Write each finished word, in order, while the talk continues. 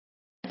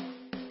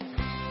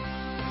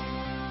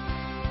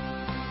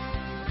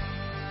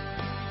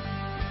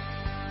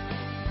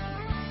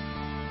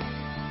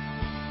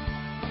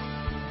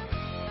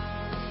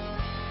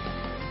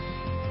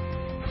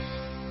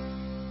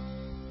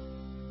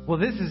Well,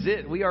 this is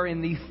it. We are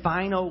in the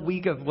final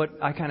week of what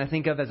I kind of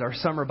think of as our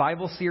summer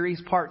Bible series,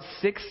 part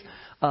 6,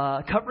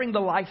 covering the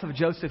life of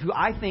Joseph, who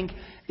I think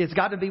has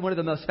got to be one of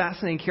the most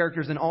fascinating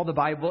characters in all the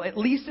Bible, at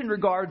least in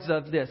regards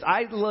of this.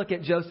 I look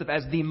at Joseph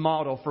as the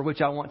model for which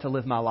I want to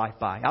live my life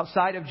by.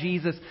 Outside of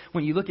Jesus,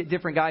 when you look at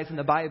different guys in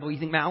the Bible, you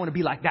think, man, I want to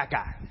be like that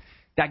guy.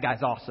 That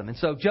guy's awesome. And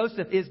so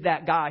Joseph is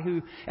that guy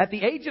who, at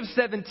the age of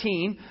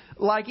 17,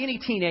 like any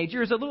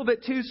teenager, is a little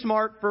bit too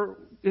smart for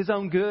his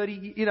own good.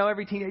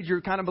 Every teenager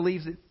kind of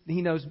believes that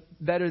he knows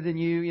better than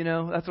you.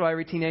 That's why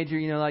every teenager,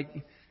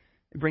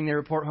 bring their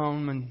report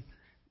home and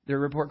their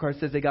report card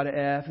says they got an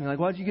F. And they're like,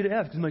 why'd you get an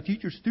F? Because my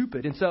teacher's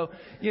stupid. And so,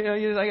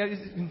 you're like,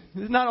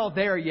 it's not all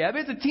there yet.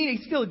 But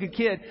he's still a good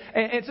kid.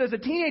 And so as a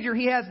teenager,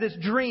 he has this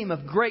dream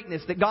of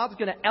greatness, that God's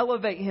going to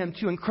elevate him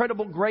to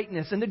incredible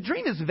greatness. And the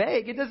dream is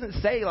vague. It doesn't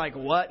say like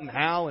what and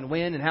how and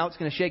when and how it's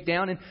going to shake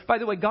down. And by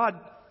the way, God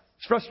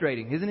is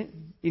frustrating, isn't it?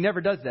 He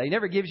never does that. He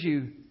never gives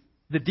you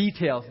the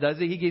details, does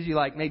he? He gives you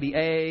like maybe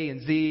A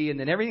and Z and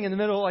then everything in the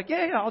middle, like,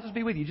 yeah, I'll just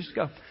be with you. Just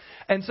go.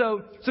 And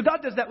so God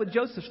does that with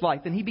Joseph's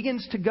life, and he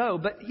begins to go.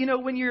 But,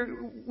 when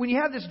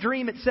you have this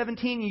dream at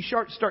 17, you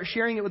start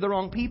sharing it with the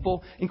wrong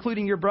people,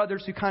 including your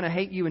brothers who kind of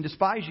hate you and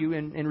despise you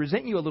and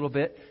resent you a little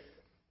bit.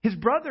 His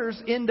brothers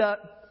end up,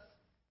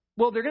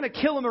 they're going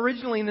to kill him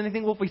originally, and then they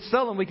think, if we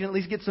sell him, we can at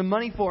least get some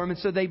money for him. And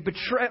so they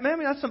betray.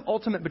 That's some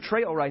ultimate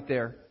betrayal right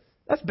there.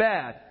 That's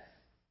bad.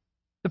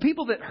 The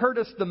people that hurt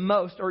us the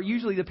most are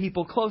usually the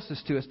people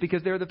closest to us,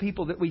 because they're the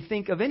people that we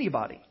think of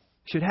anybody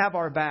should have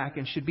our back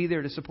and should be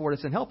there to support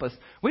us and help us.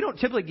 We don't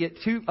typically get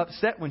too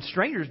upset when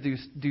strangers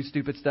do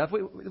stupid stuff.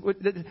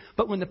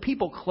 But when the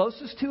people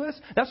closest to us,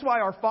 that's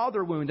why our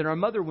father wound and our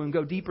mother wound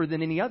go deeper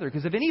than any other,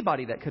 because of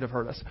anybody that could have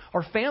hurt us.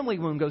 Our family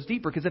wound goes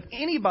deeper, because if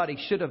anybody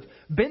should have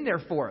been there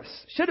for us,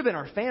 should have been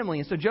our family.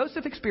 And so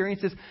Joseph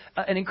experiences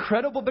an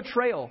incredible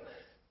betrayal.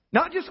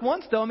 Not just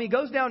once, though. He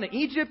goes down to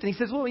Egypt and he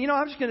says,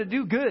 I'm just going to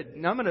do good.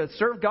 And I'm going to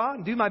serve God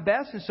and do my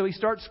best. And so he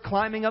starts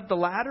climbing up the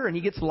ladder and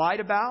he gets lied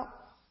about.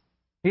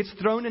 He gets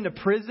thrown into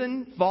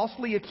prison,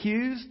 falsely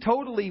accused.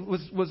 Totally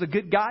was a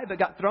good guy, but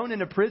got thrown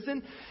into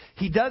prison.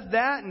 He does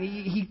that and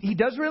he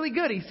does really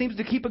good. He seems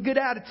to keep a good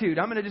attitude.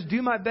 I'm going to just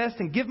do my best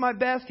and give my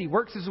best. He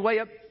works his way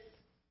up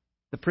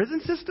the prison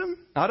system.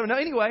 I don't know.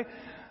 Anyway,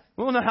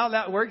 we don't know how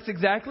that works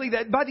exactly.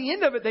 That by the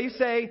end of it, they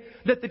say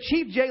that the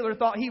chief jailer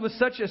thought he was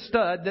such a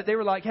stud that they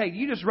were like, hey,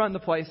 you just run the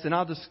place and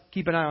I'll just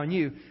keep an eye on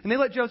you. And they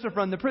let Joseph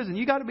run the prison.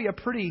 You got to be a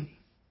pretty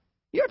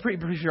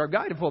sharp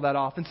guy to pull that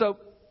off. And so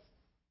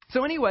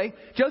anyway,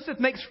 Joseph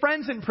makes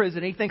friends in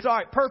prison. He thinks, all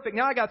right, perfect.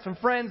 Now I got some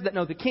friends that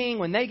know the king.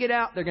 When they get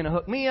out, they're going to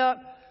hook me up.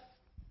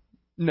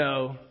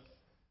 No.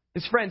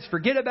 His friends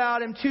forget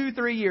about him.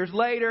 2-3 years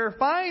later,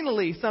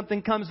 finally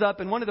something comes up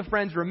and one of the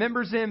friends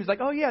remembers him. He's like,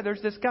 oh yeah,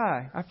 there's this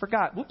guy. I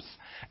forgot. Whoops.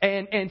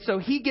 And so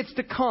he gets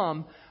to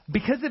come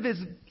because of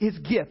his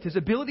gift, his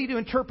ability to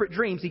interpret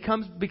dreams. He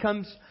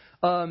becomes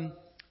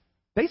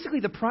basically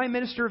the prime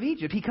minister of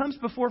Egypt. He comes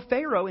before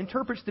Pharaoh,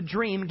 interprets the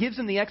dream, gives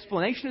him the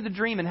explanation of the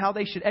dream and how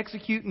they should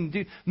execute and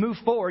move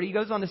forward. He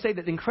goes on to say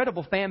that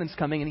incredible famine's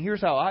coming. And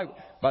here's how I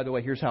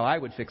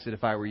would fix it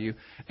if I were you.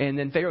 And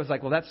then Pharaoh's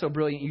like, well, that's so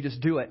brilliant. You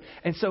just do it.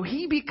 And so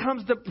he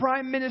becomes the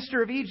prime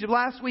minister of Egypt.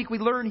 Last week we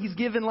learned he's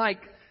given like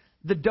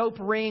the dope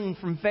ring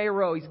from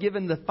Pharaoh. He's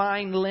given the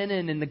fine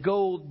linen and the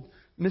gold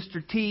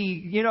Mr.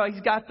 T.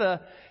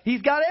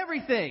 He's got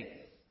everything.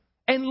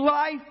 And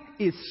life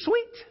is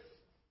sweet.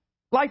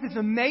 Life is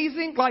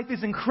amazing. Life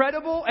is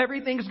incredible.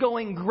 Everything's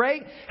going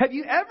great. Have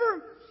you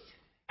ever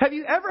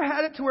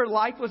had it to where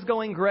life was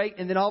going great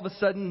and then all of a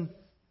sudden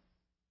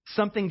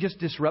something just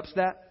disrupts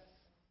that?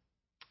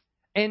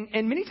 And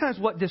many times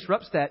what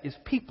disrupts that is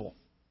people.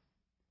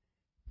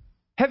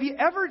 Have you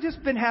ever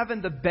just been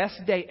having the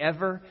best day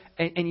ever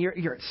and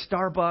you're at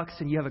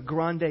Starbucks and you have a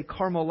grande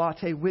caramel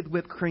latte with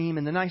whipped cream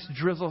and the nice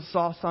drizzle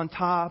sauce on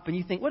top and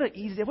you think, what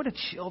a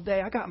chill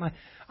day. I got my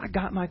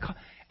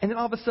and then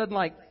all of a sudden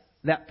like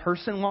that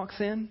person walks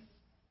in.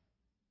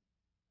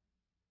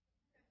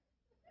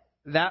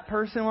 That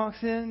person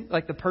walks in,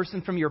 like the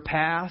person from your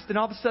past, and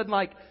all of a sudden,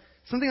 like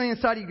something on the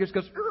inside of you just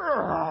goes,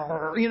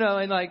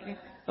 and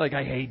like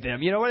I hate them,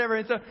 whatever.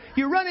 And so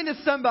you run into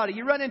somebody.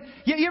 You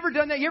ever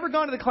done that? You ever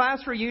gone to the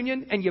class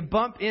reunion and you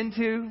bump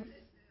into,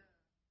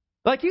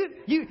 like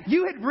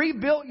you had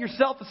rebuilt your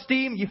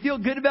self-esteem, you feel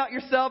good about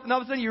yourself, and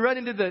all of a sudden you go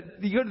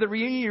to the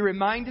reunion, you're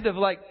reminded of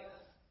like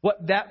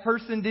what that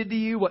person did to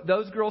you, what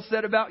those girls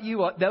said about you,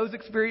 what those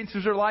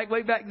experiences are like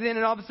way back then,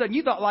 and all of a sudden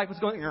you thought life was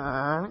going.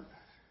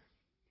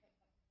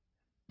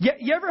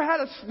 You ever had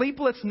a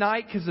sleepless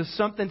night because of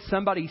something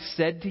somebody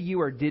said to you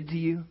or did to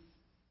you?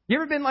 You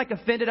ever been like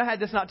offended? I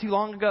had this not too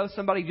long ago.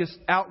 Somebody just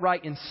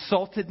outright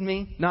insulted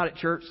me. Not at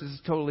church. This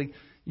is totally,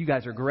 you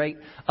guys are great.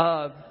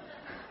 But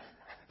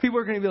People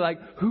are going to be like,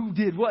 who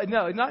did what?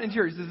 No, not in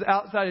church. This is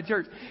outside of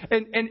church.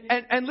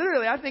 And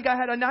literally, I think I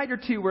had a night or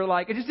two where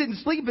like, I just didn't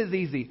sleep as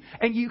easy.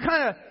 And you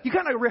kind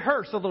of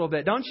rehearse a little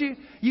bit, don't you?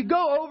 You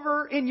go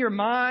over in your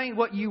mind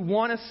what you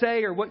want to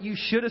say or what you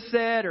should have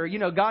said, or,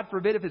 God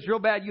forbid, if it's real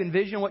bad, you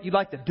envision what you'd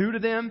like to do to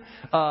them.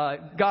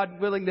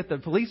 God willing that the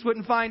police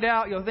wouldn't find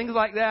out, things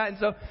like that.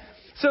 And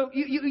so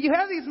you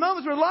have these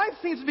moments where life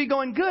seems to be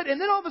going good,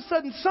 and then all of a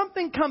sudden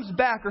something comes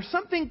back or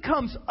something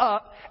comes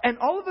up, and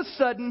all of a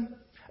sudden,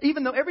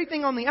 even though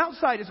everything on the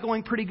outside is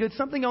going pretty good,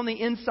 something on the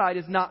inside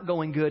is not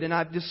going good. And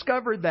I've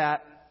discovered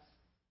that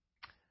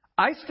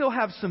I still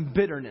have some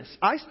bitterness.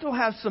 I still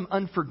have some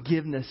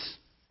unforgiveness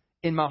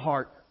in my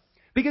heart.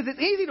 Because it's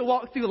easy to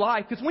walk through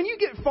life. Because when you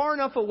get far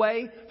enough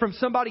away from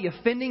somebody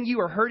offending you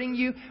or hurting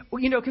you,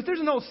 because there's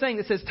an old saying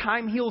that says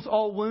time heals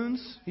all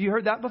wounds. You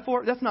heard that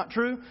before? That's not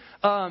true.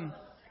 Time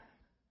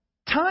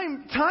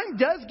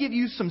does give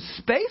you some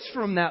space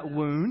from that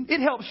wound.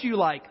 It helps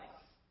you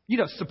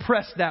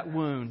suppress that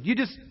wound. You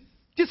just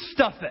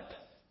stuff it.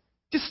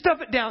 Just stuff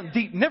it down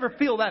deep. Never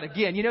feel that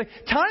again.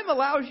 Time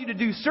allows you to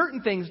do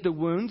certain things to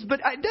wounds, but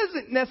it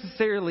doesn't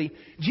necessarily.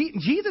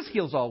 Jesus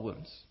heals all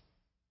wounds.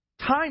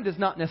 Time does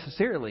not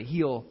necessarily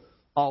heal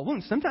all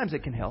wounds. Sometimes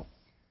it can help.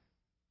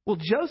 Well,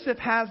 Joseph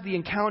has the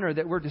encounter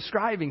that we're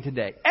describing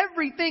today.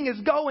 Everything is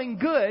going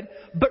good,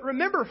 but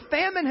remember,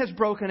 famine has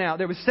broken out.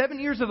 There was 7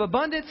 years of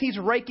abundance. He's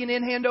raking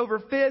in hand over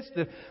fist.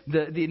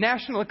 The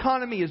national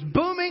economy is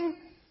booming.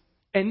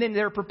 And then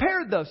they're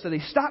prepared, though, so they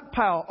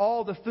stockpile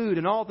all the food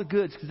and all the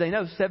goods because they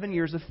know 7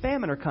 years of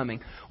famine are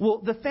coming.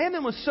 Well, the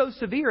famine was so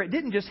severe, it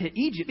didn't just hit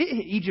Egypt. It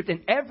hit Egypt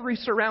and every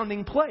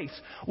surrounding place.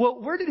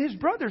 Well, where did his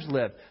brothers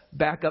live?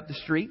 Back up the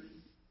street.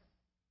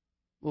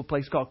 A little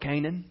place called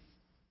Canaan.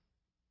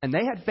 And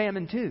they had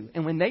famine, too.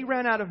 And when they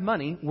ran out of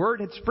money, word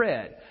had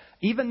spread.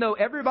 Even though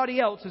everybody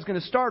else is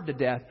going to starve to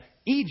death,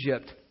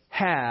 Egypt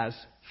has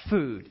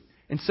food.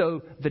 And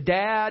so the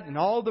dad and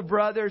all the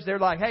brothers, they're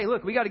like, hey,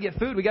 look, we got to get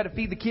food. We got to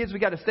feed the kids. We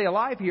got to stay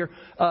alive here.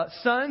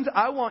 Sons,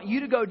 I want you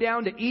to go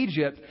down to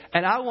Egypt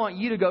and I want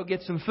you to go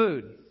get some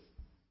food.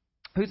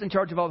 Who's in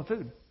charge of all the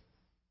food?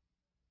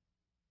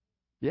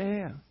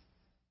 Yeah.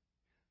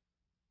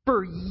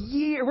 For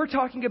years, we're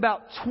talking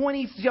about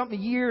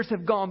 20-something years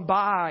have gone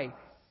by.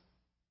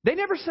 They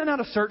never sent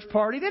out a search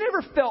party. They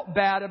never felt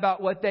bad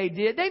about what they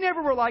did. They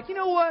never were like, you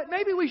know what?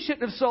 Maybe we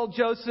shouldn't have sold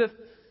Joseph.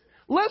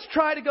 Let's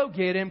try to go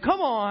get him.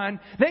 Come on.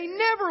 They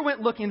never went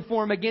looking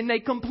for him again.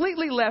 They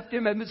completely left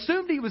him and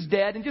assumed he was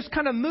dead and just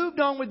kind of moved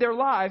on with their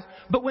lives.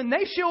 But when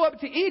they show up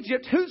to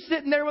Egypt, who's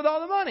sitting there with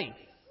all the money?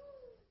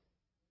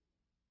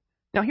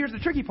 Now, here's the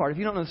tricky part. If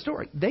you don't know the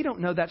story, they don't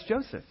know that's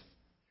Joseph.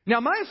 Now,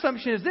 my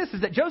assumption is this,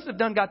 is that Joseph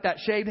done got that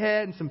shaved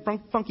head and some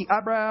funky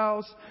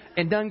eyebrows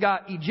and done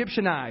got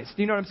Egyptianized.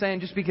 You know what I'm saying?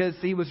 Just because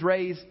he was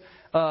raised,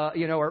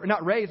 or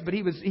not raised, but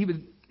he was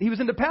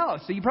in the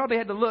palace. So you probably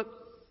had to look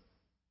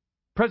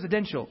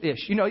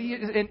presidential-ish.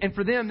 And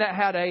for them, that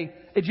had a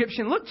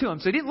Egyptian look to him.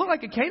 So he didn't look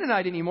like a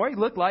Canaanite anymore. He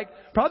looked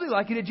probably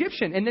like an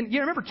Egyptian. And then,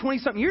 remember,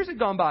 20-something years had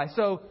gone by.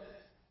 So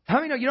how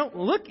many know you don't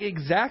look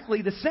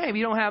exactly the same?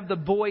 You don't have the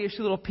boyish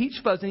little peach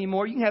fuzz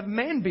anymore. You can have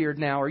man beard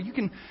now. Or you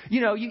can,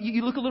 you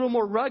look a little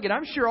more rugged.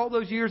 I'm sure all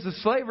those years of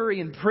slavery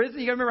in prison,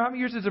 you remember how many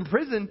years he was in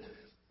prison?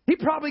 He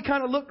probably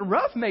kind of looked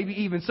rough maybe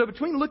even. So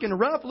between looking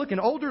rough, looking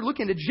older,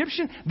 looking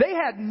Egyptian, they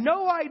had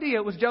no idea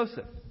it was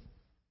Joseph.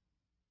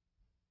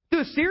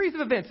 Through a series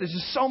of events, there's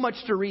just so much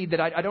to read that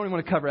I don't even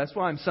want to cover. That's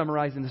why I'm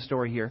summarizing the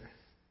story here.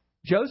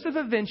 Joseph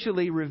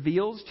eventually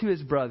reveals to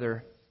his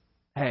brother,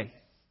 hey,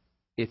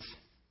 it's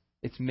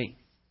me.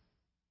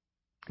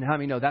 Now, how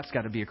many know that's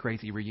got to be a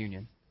crazy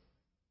reunion?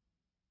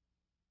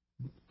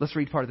 Let's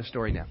read part of the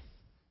story now.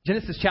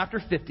 Genesis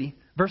chapter 50,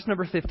 verse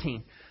number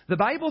 15. The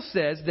Bible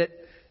says that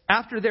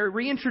after they're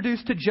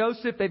reintroduced to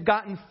Joseph, they've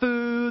gotten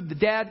food, the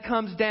dad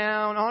comes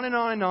down, on and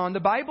on and on. The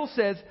Bible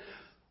says,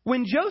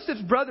 when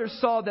Joseph's brothers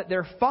saw that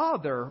their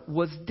father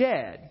was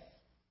dead,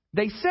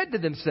 they said to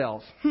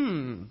themselves,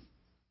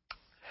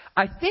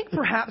 I think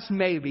perhaps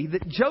maybe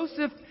that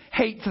Joseph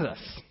hates us.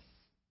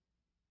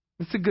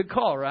 It's a good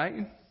call,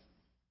 right?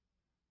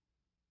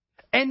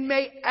 And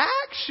may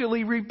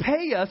actually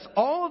repay us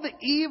all the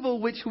evil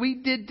which we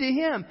did to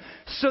him.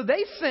 So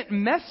they sent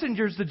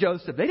messengers to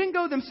Joseph. They didn't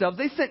go themselves.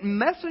 They sent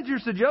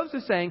messengers to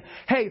Joseph saying,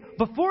 hey,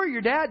 before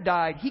your dad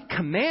died, he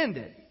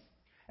commanded.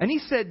 And he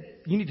said,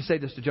 you need to say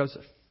this to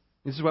Joseph.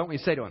 This is what we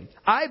say to him.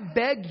 I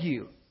beg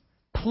you,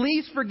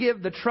 please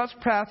forgive the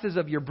trespasses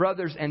of your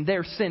brothers and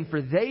their sin,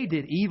 for they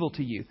did evil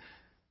to you.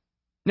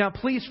 Now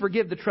please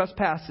forgive the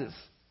trespasses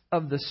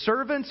of the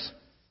servants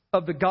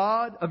of the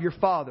God of your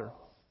father.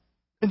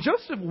 And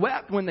Joseph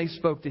wept when they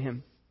spoke to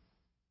him.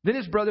 Then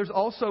his brothers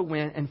also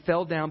went and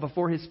fell down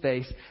before his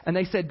face, and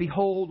they said,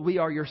 behold, we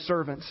are your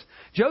servants.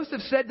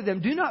 Joseph said to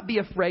them, do not be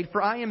afraid,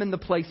 for I am in the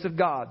place of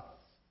God.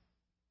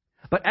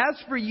 But as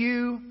for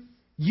you,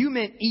 you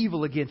meant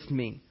evil against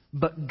me,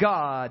 but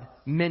God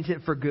meant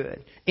it for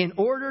good, in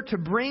order to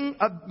bring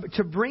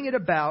it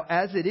about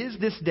as it is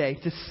this day,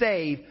 to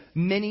save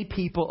many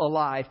people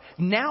alive.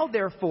 Now,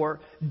 therefore,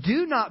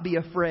 do not be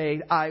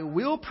afraid. I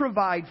will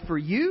provide for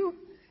you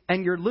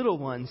and your little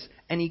ones.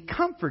 And he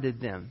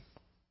comforted them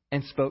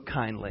and spoke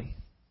kindly.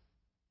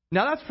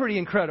 Now, that's pretty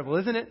incredible,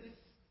 isn't it?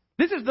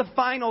 This is the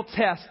final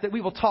test that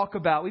we will talk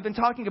about. We've been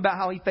talking about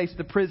how he faced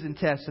the prison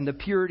test and the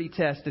purity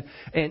test.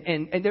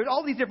 And there's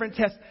all these different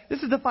tests.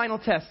 This is the final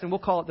test, and we'll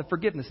call it the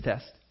forgiveness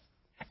test.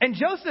 And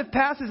Joseph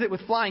passes it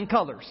with flying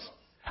colors.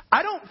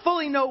 I don't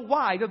fully know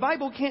why. The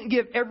Bible can't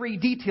give every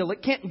detail.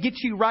 It can't get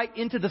you right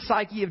into the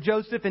psyche of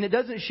Joseph, and it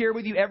doesn't share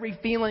with you every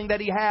feeling that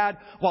he had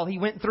while he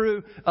went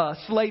through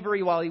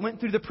slavery, while he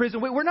went through the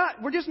prison.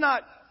 We're just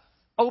not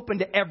open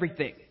to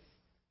everything.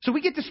 So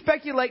we get to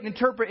speculate and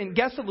interpret and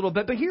guess a little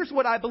bit, but here's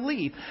what I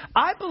believe.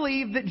 I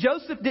believe that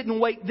Joseph didn't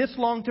wait this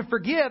long to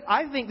forgive.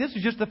 I think this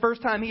is just the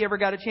first time he ever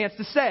got a chance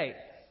to say,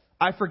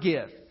 I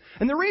forgive.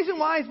 And the reason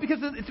why is because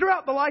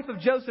throughout the life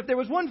of Joseph, there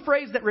was one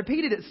phrase that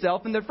repeated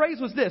itself, and the phrase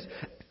was this,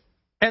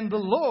 and the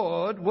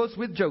Lord was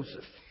with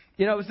Joseph.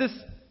 You know,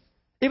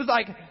 it was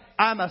like,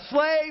 I'm a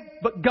slave,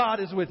 but God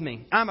is with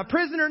me. I'm a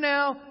prisoner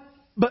now,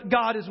 but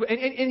God is with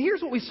me. And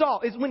here's what we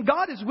saw, is when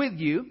God is with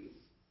you,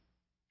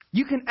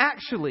 you can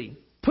actually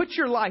put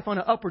your life on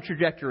an upward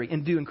trajectory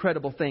and do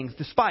incredible things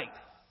despite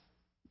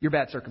your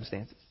bad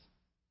circumstances.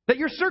 That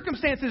your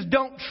circumstances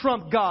don't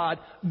trump God.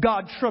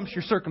 God trumps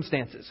your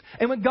circumstances.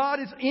 And when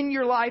God is in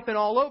your life and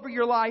all over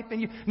your life,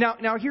 and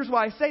now here's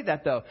why I say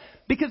that though.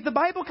 Because the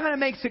Bible kind of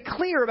makes it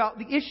clear about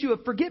the issue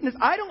of forgiveness.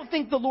 I don't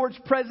think the Lord's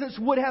presence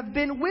would have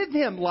been with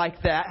him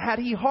like that had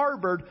he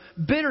harbored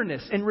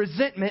bitterness and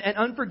resentment and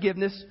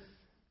unforgiveness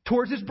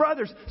towards his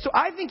brothers. So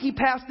I think he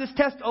passed this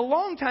test a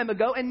long time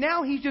ago, and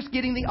now he's just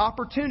getting the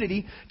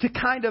opportunity to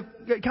kind of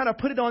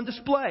put it on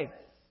display.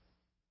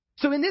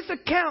 So in this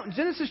account,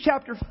 Genesis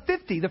chapter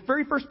 50, the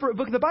very first book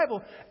of the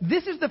Bible,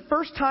 this is the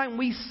first time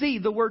we see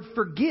the word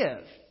forgive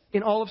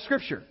in all of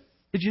Scripture.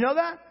 Did you know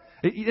that?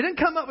 It didn't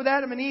come up with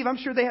Adam and Eve. I'm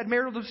sure they had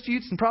marital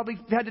disputes and probably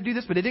had to do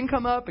this, but it didn't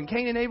come up. And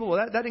Cain and Abel,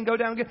 well, that didn't go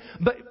down good.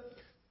 But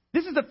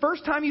this is the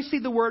first time you see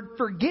the word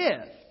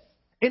forgive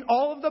in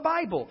all of the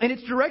Bible. And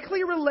it's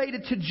directly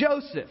related to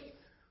Joseph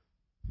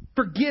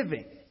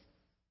forgiving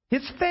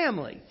his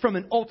family from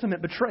an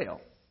ultimate betrayal.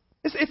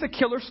 It's a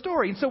killer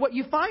story. And so what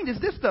you find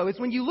is this, though, is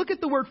when you look at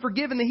the word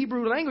forgive in the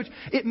Hebrew language,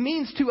 it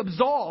means to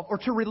absolve or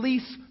to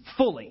release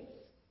fully.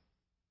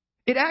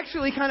 It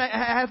actually kind of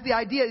has the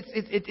idea,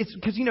 it's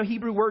because, you know,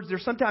 Hebrew words, they're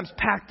sometimes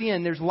packed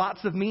in. There's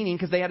lots of meaning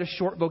because they had a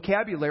short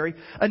vocabulary.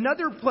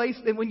 Another place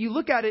that when you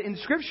look at it in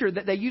Scripture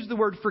that they use the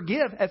word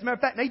forgive, as a matter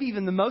of fact, maybe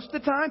even the most of the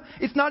time,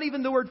 it's not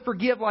even the word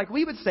forgive like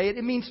we would say it.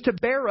 It means to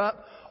bear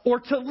up or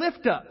to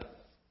lift up.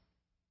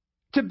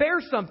 To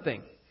bear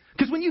something.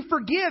 Because when you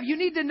forgive, you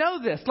need to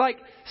know this. Like,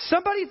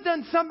 somebody's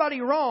done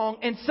somebody wrong,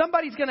 and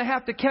somebody's going to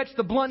have to catch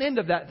the blunt end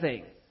of that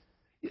thing.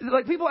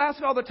 Like, people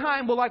ask all the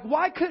time, well, like,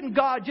 why couldn't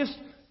God just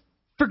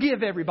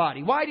forgive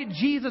everybody? Why did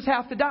Jesus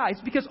have to die?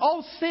 It's because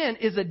all sin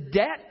is a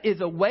debt,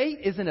 is a weight,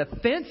 is an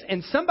offense,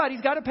 and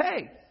somebody's got to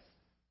pay.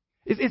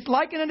 It's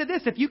likened unto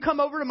this. If you come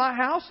over to my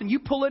house and you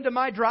pull into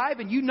my drive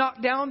and you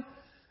knock down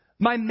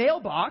my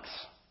mailbox,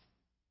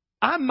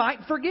 I might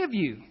forgive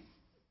you.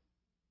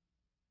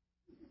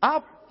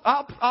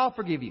 I'll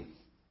forgive you.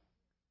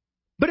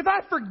 But if I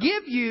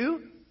forgive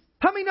you,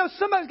 how many know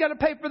somebody's got to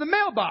pay for the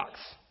mailbox?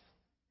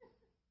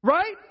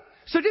 Right?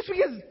 So just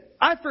because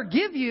I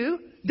forgive you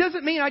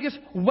doesn't mean I just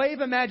wave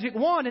a magic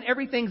wand and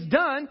everything's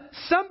done.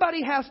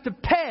 Somebody has to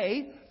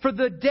pay for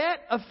the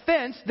debt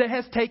offense that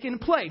has taken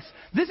place.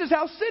 This is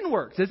how sin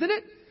works, isn't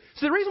it?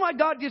 So the reason why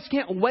God just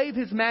can't wave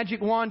his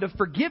magic wand of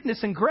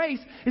forgiveness and grace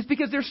is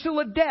because there's still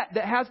a debt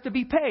that has to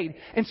be paid.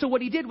 And so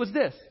what he did was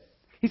this.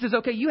 He says,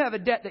 okay, you have a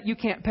debt that you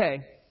can't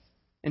pay.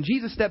 And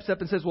Jesus steps up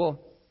and says, well,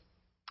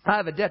 I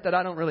have a debt that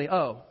I don't really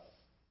owe,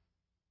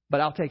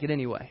 but I'll take it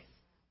anyway.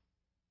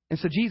 And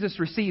so Jesus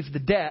receives the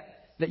debt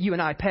that you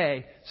and I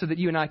pay so that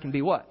you and I can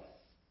be what?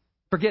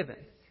 Forgiven.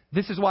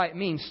 This is why it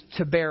means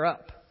to bear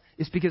up.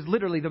 It's because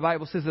literally the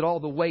Bible says that all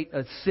the weight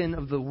of sin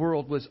of the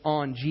world was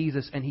on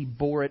Jesus and he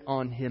bore it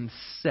on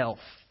himself.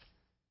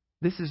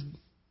 This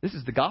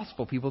is the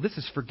gospel, people. This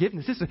is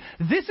forgiveness.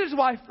 This is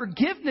why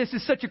forgiveness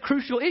is such a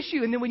crucial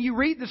issue. And then when you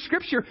read the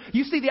Scripture,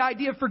 you see the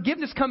idea of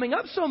forgiveness coming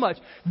up so much.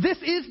 This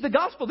is the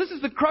gospel. This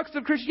is the crux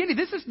of Christianity.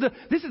 This is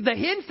the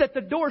hinge that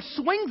the door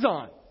swings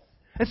on.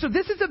 And so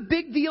this is a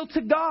big deal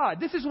to God.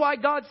 This is why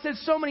God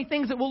says so many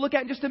things that we'll look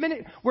at in just a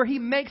minute where he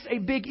makes a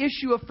big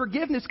issue of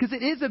forgiveness because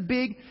it is a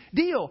big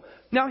deal.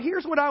 Now,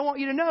 here's what I want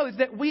you to know is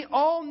that we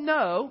all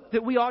know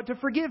that we ought to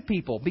forgive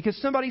people because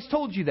somebody's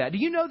told you that. Do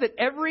you know that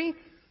every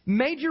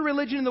major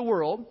religion in the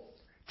world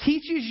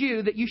teaches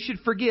you that you should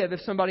forgive if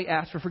somebody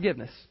asks for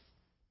forgiveness?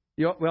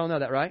 We all know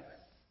that, right?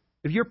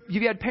 If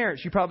you had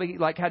parents, you probably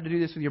had to do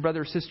this with your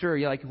brother or sister, or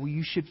you're like, well,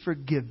 you should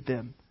forgive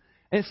them.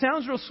 And it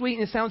sounds real sweet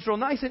and it sounds real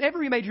nice. And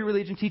every major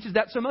religion teaches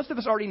that. So most of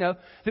us already know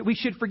that we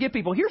should forgive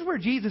people. Here's where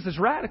Jesus is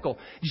radical.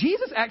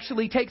 Jesus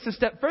actually takes a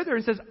step further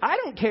and says, I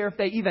don't care if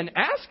they even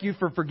ask you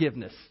for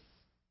forgiveness.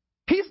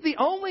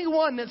 the only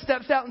one that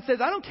steps out and says,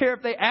 I don't care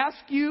if they ask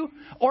you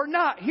or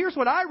not. Here's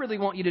what I really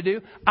want you to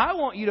do. I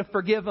want you to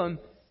forgive them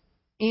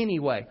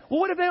anyway. Well,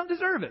 what if they don't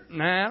deserve it?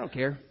 Nah, I don't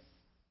care.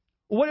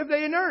 What if they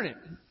didn't earn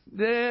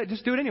it?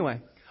 Just do it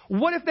anyway.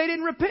 What if they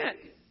didn't repent?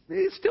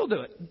 Still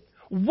do it.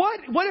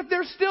 What if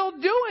they're still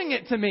doing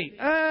it to me?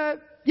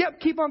 Yep,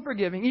 keep on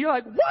forgiving. And you're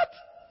like, what?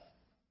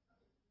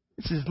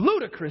 This is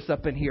ludicrous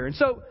up in here. And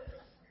so,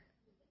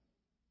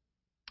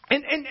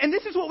 and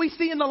this is what we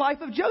see in the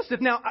life of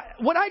Joseph. Now,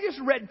 what I just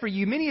read for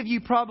you, many of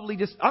you probably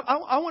just,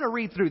 I want to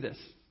read through this.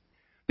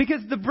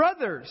 Because the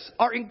brothers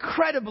are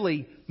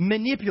incredibly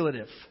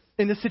manipulative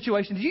in this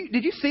situation.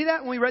 Did you see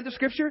that when we read the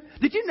scripture?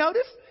 Did you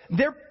notice?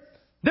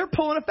 They're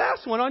pulling a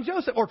fast one on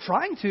Joseph, or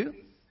trying to.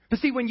 But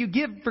see, when you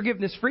give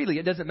forgiveness freely,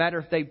 it doesn't matter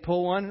if they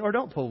pull one or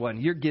don't pull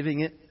one. You're giving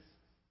it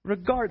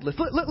regardless.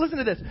 Listen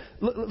to this.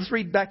 Let's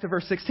read back to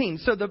verse 16.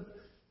 So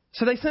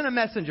they sent a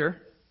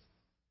messenger,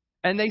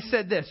 and they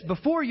said this: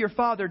 before your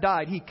father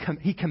died,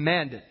 he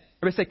commanded.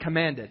 Everybody say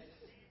commanded.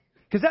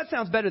 Because that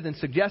sounds better than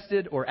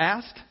suggested or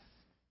asked.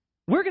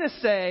 We're going to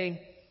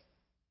say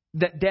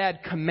that Dad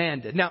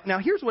commanded. Now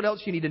here's what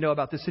else you need to know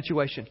about this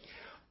situation.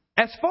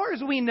 As far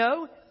as we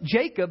know,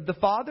 Jacob, the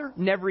father,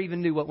 never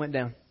even knew what went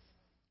down.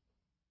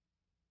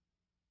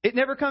 It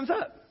never comes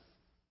up.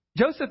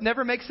 Joseph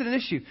never makes it an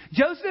issue.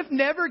 Joseph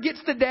never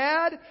gets to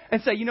Dad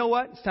and say, you know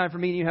what? It's time for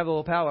me and you have a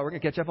little powwow. We're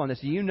going to catch up on this.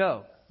 Do you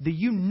know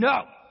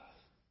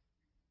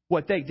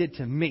what they did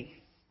to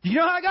me? Do you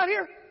know how I got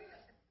here?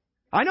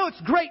 I know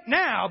it's great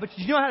now, but did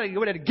you know how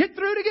to get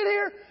through to get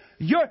here?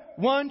 You're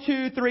 1,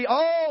 2, 3,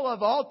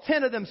 all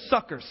 10 of them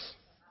suckers.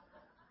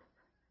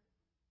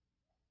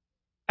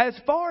 As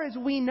far as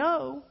we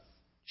know,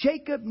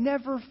 Jacob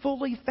never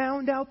fully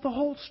found out the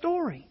whole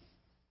story.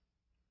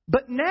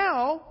 But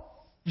now,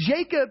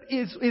 Jacob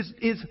is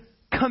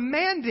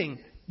commanding.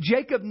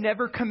 Jacob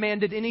never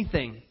commanded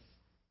anything.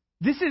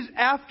 This is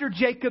after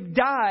Jacob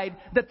died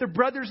that the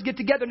brothers get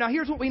together. Now,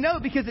 here's what we know,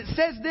 because it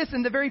says this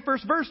in the very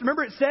first verse.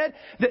 Remember, it said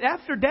that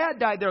after Dad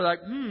died, they're like,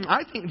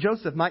 I think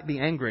Joseph might be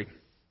angry.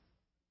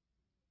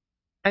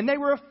 And they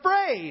were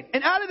afraid.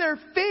 And out of their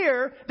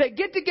fear, they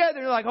get together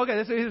and they're like, okay,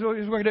 this is what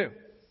we're going to do.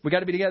 We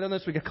got to be together on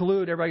this. We got to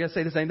collude. Everybody got to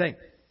say the same thing.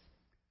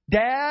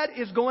 Dad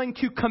is going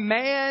to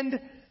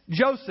command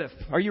Joseph.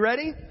 Are you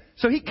ready?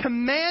 So he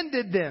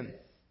commanded them.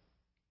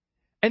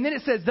 And then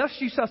it says, thus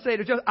you shall say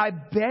to Joseph, I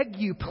beg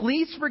you,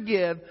 please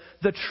forgive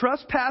the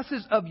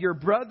trespasses of your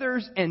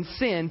brothers and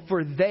sin,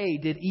 for they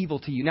did evil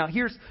to you. Now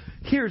here's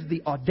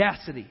the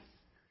audacity.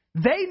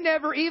 They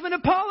never even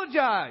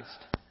apologized.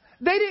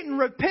 They didn't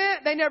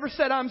repent. They never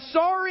said, I'm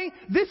sorry.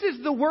 This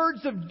is the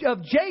words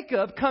of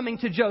Jacob coming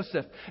to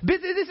Joseph.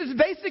 This is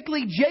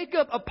basically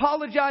Jacob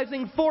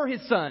apologizing for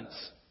his sons.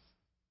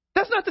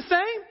 That's not the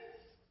same.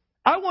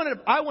 I want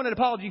an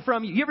apology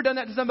from you. You ever done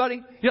that to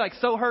somebody? You're like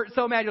so hurt,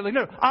 so mad. You're like,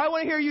 no, I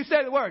want to hear you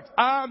say the words.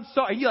 I'm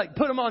sorry. You like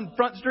put them on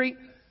Front Street.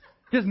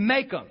 Just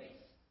make them.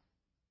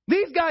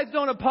 These guys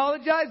don't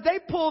apologize. They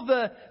pull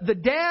the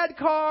dad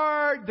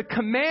card, the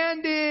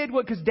commanded,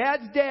 because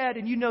Dad's dead,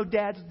 and you know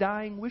Dad's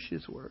dying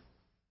wishes were,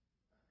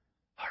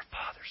 our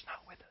Father's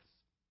not with us.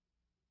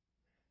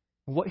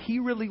 What he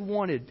really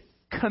wanted,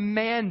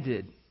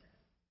 commanded.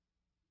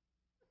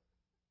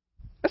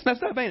 That's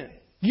messed up, ain't it?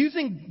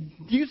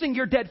 Using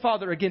your dead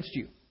father against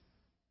you.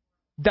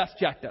 That's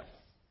jacked up.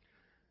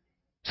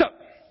 So,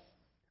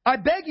 I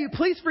beg you,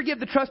 please forgive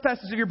the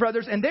trespasses of your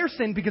brothers and their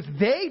sin, because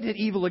they did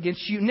evil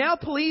against you. Now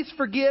please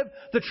forgive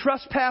the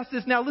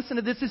trespasses. Now listen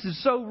to this. This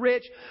is so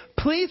rich.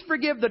 Please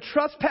forgive the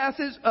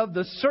trespasses of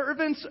the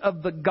servants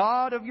of the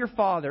God of your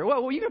father.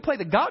 Well, are you going to play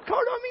the God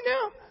card on me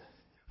now?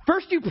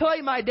 First you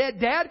play my dead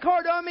dad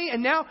card on me,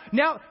 and now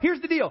here's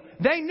the deal.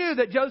 They knew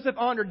that Joseph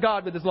honored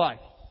God with his life.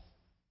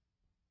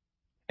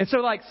 And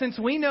so, since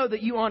we know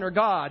that you honor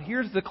God,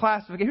 here's the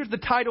classification. Here's the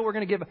title we're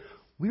going to give.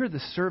 We are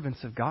the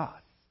servants of God.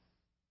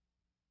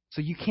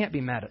 So you can't be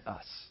mad at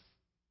us.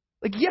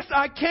 Yes,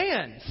 I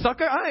can.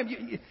 Sucker, I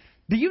am.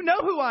 Do you know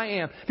who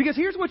I am? Because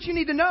here's what you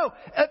need to know.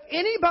 If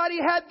anybody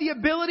had the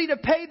ability to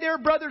pay their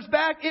brothers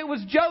back, it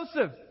was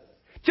Joseph.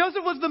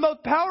 Joseph was the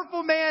most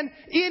powerful man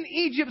in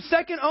Egypt,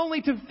 second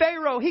only to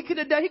Pharaoh. He could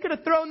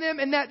have thrown them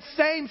in that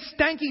same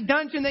stanky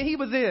dungeon that he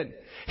was in.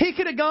 He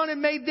could have gone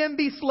and made them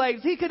be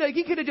slaves. He could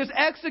have just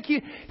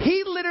executed.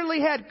 He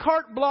literally had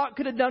carte blanche,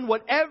 could have done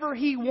whatever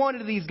he wanted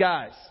to these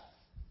guys.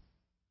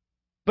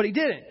 But he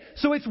didn't.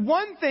 So it's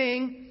one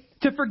thing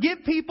to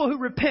forgive people who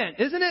repent,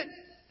 isn't it?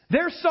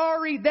 They're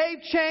sorry.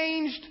 They've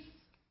changed.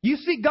 You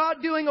see God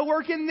doing a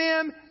work in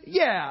them.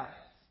 Yeah.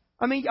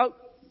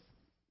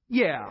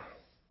 Yeah.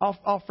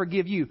 I'll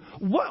forgive you.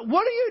 What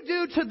do you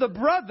do to the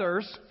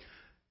brothers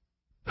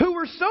who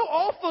were so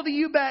awful to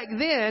you back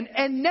then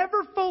and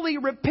never fully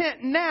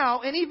repent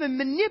now and even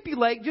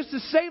manipulate just to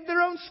save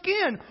their own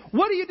skin?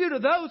 What do you do to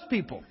those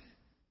people?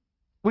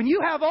 When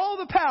you have all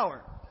the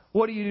power,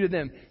 what do you do to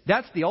them?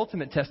 That's the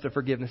ultimate test of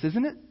forgiveness,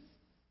 isn't it?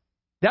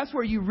 That's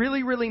where you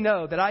really, really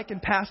know that I can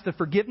pass the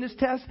forgiveness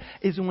test,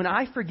 is when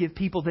I forgive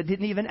people that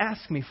didn't even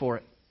ask me for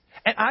it.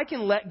 And I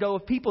can let go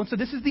of people. And so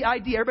this is the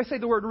idea. Everybody say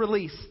the word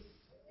release.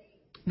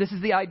 This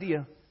is the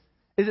idea.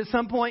 Is at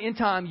some point in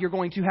time, you're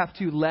going to have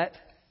to let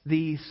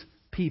these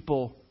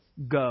people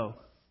go.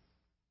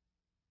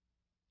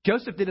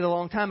 Joseph did it a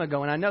long time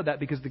ago, and I know that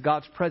because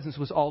God's presence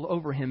was all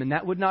over him. And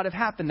that would not have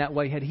happened that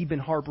way had he been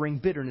harboring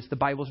bitterness. The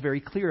Bible's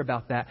very clear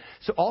about that.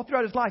 So all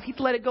throughout his life, he'd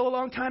let it go a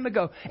long time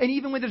ago. And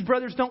even when his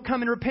brothers don't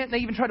come and repent, and they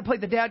even try to play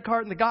the dad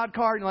card and the God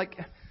card, and like,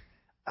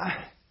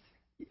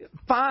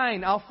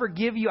 fine, I'll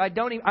forgive you.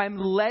 I'm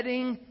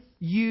letting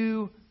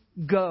you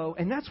go.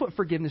 And that's what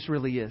forgiveness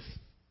really is.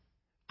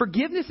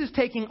 Forgiveness is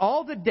taking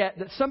all the debt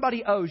that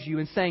somebody owes you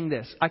and saying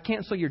this: I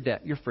cancel your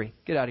debt. You're free.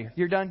 Get out of here.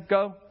 You're done.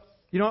 Go.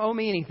 You don't owe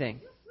me anything.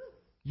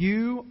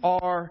 You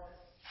are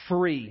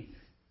free.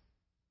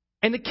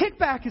 And the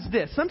kickback is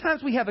this.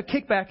 Sometimes we have a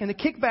kickback, and the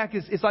kickback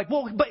is like,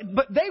 well,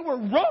 but they were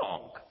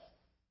wrong.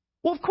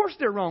 Well, of course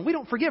they're wrong. We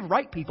don't forgive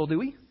right people, do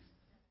we?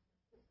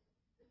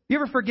 You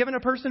ever forgiven a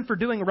person for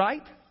doing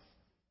right?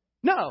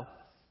 No.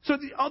 So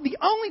the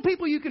only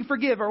people you can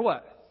forgive are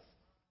what?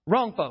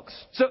 Wrong folks.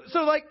 So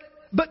like,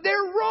 but they're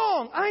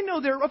wrong. I know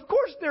of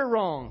course they're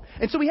wrong.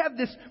 And so we have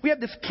this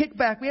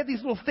kickback. We have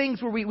these little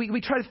things where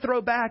we try to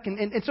throw back.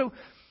 And so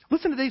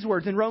listen to these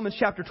words in Romans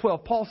chapter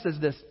 12. Paul says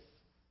this.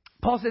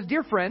 Paul says,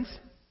 dear friends,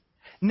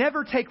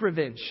 never take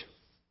revenge.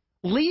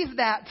 Leave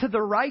that to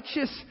the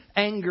righteous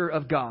anger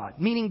of God,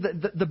 meaning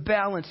the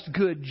balanced,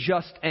 good,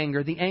 just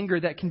anger, the anger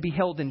that can be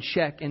held in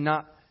check and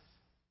not,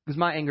 because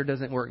my anger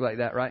doesn't work like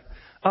that, right?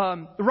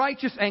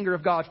 Righteous anger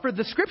of God. For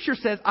the scripture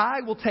says,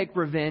 I will take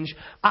revenge.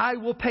 I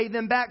will pay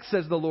them back,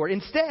 says the Lord.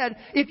 Instead,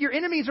 if your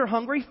enemies are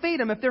hungry, feed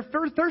them. If they're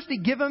thirsty,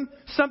 give them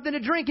something to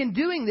drink. In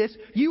doing this,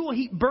 you will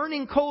heap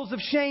burning coals of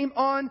shame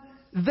on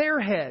their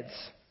heads.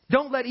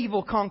 Don't let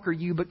evil conquer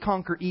you, but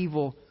conquer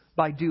evil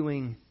by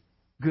doing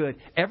good.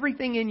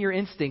 Everything in your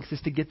instincts is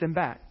to get them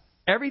back.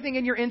 Everything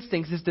in your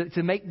instincts is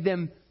to make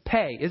them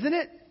pay, isn't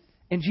it?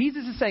 And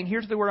Jesus is saying,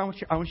 here's the word I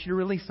want you to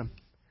release them.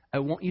 I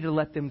want you to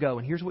let them go.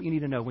 And here's what you need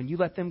to know. When you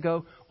let them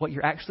go, what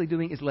you're actually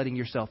doing is letting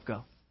yourself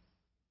go.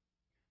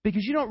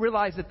 Because you don't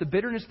realize that the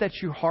bitterness that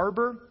you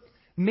harbor,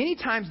 many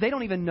times they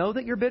don't even know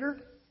that you're bitter.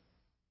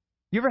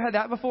 You ever had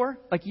that before?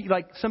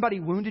 Like somebody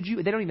wounded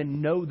you, they don't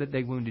even know that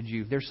they wounded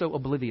you. They're so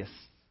oblivious.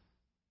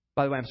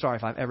 By the way, I'm sorry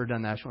if I've ever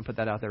done that. I just want to put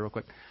that out there real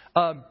quick.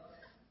 But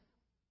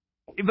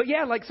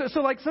yeah,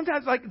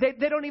 sometimes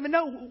they don't even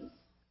know.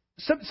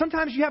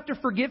 Sometimes you have to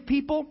forgive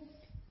people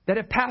that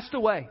have passed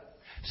away.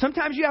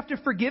 Sometimes you have to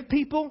forgive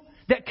people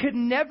that could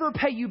never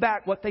pay you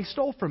back what they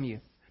stole from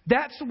you.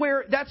 That's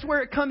where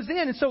it comes in.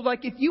 And so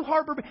like if you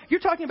harbor,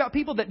 you're talking about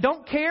people that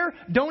don't care,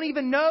 don't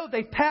even know,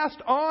 they've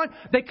passed on,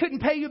 they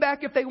couldn't pay you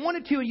back if they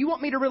wanted to, and you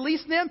want me to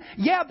release them?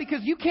 Yeah, because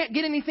you can't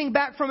get anything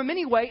back from them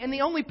anyway, and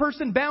the only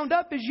person bound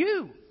up is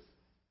you.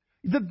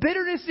 The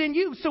bitterness in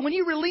you. So when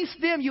you release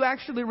them, you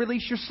actually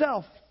release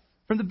yourself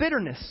from the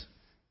bitterness.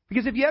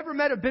 Because have you ever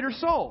met a bitter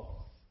soul?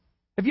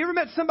 Have you ever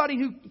met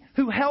somebody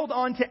who held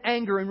on to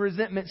anger and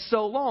resentment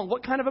so long?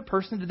 What kind of a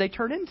person did they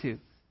turn into?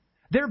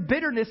 Their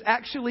bitterness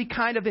actually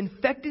kind of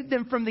infected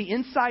them from the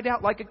inside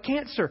out like a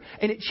cancer.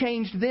 And it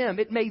changed them.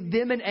 It made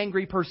them an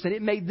angry person.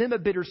 It made them a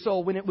bitter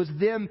soul when it was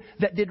them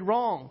that did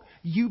wrong.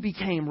 You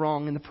became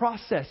wrong in the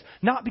process.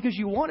 Not because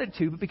you wanted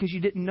to, but because you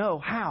didn't know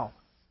how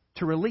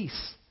to release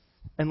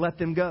and let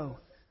them go.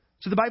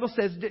 So the Bible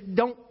says,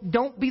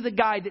 don't be the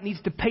guy that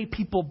needs to pay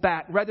people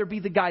back. Rather be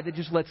the guy that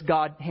just lets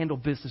God handle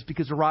business,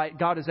 because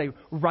God is a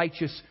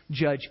righteous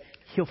judge.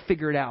 He'll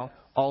figure it out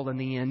all in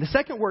the end. The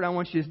second word I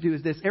want you to do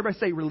is this. Everybody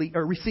say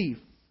receive.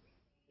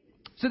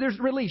 So there's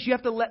release. You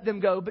have to let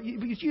them go, but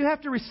you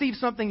have to receive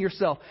something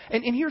yourself.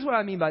 And here's what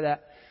I mean by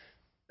that.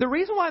 The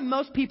reason why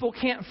most people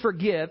can't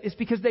forgive is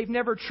because they've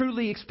never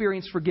truly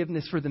experienced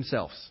forgiveness for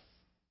themselves.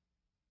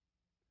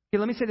 Okay,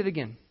 let me say that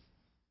again.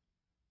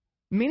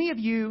 Many of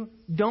you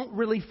don't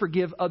really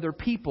forgive other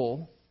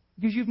people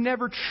because you've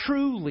never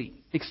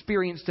truly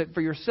experienced it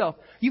for yourself.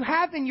 You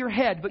have in your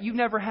head, but you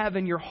never have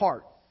in your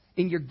heart,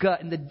 in your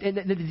gut, in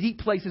the deep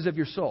places of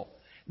your soul.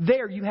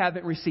 There you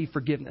haven't received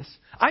forgiveness.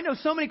 I know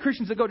so many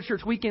Christians that go to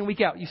church week in,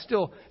 week out, you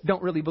still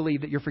don't really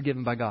believe that you're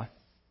forgiven by God.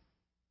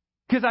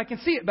 Because I can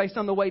see it based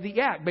on the way that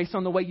you act, based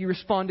on the way you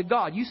respond to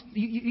God.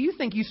 You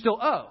think you still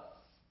owe.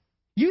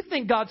 You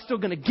think God's still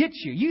going to get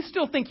you. You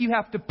still think you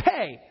have to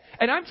pay.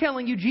 And I'm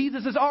telling you,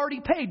 Jesus has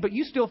already paid, but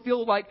you still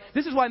feel like,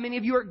 this is why many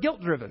of you are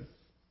guilt-driven.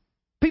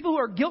 People who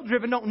are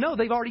guilt-driven don't know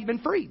they've already been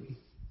freed.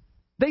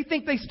 They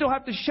think they still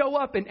have to show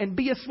up and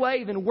be a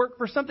slave and work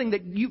for something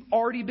that you've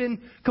already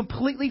been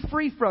completely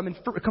free from and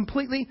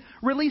completely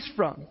released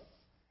from.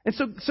 And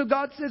so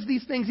God says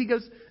these things. He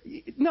goes,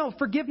 no,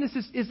 forgiveness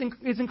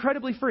is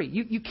incredibly free.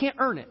 You can't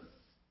earn it.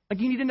 Like,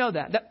 you need to know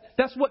that.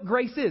 That's what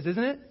grace is,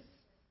 isn't it?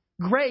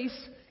 Grace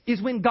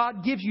is when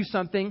God gives you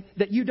something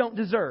that you don't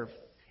deserve.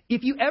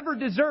 If you ever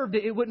deserved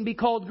it, it wouldn't be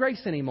called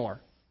grace anymore.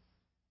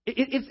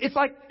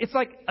 It's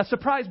like a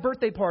surprise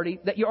birthday party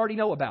that you already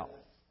know about.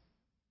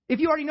 If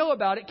you already know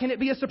about it, can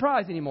it be a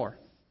surprise anymore?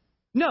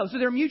 No, so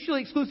they're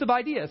mutually exclusive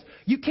ideas.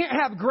 You can't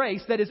have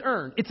grace that is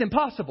earned. It's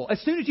impossible.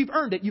 As soon as you've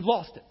earned it, you've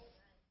lost it.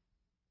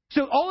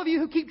 So all of you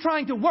who keep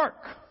trying to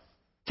work,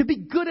 to be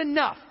good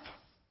enough,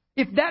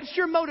 If that's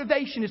your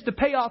motivation is to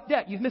pay off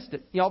debt, you've missed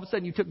it. All of a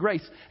sudden you took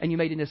grace and you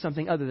made it into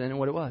something other than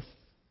what it was.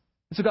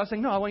 And so God's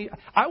saying, no,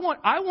 I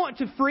want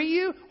to free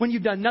you when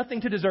you've done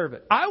nothing to deserve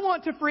it. I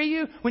want to free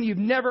you when you've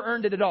never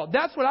earned it at all.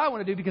 That's what I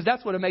want to do because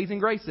that's what amazing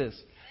grace is.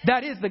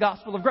 That is the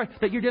gospel of grace,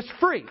 that you're just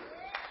free.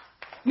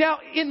 Now,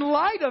 in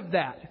light of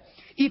that,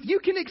 if you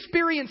can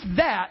experience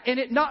that and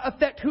it not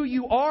affect who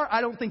you are, I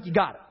don't think you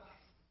got it.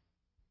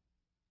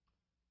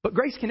 But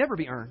grace can never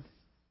be earned.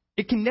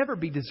 It can never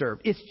be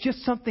deserved. It's just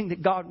something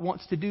that God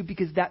wants to do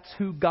because that's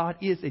who God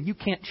is. And you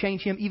can't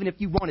change Him even if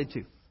you wanted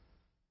to.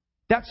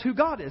 That's who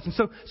God is. And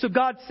so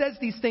God says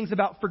these things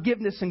about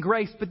forgiveness and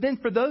grace. But then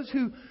for those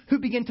who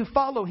begin to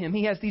follow Him,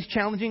 He has these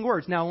challenging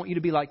words. Now I want you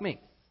to be like me.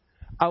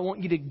 I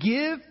want you to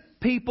give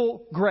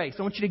people grace.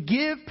 I want you to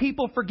give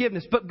people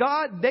forgiveness. But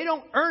God, they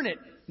don't earn it.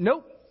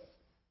 Nope.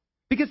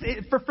 Because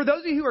for those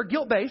of you who are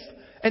guilt-based,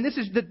 and this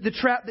is the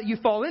trap that you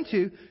fall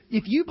into,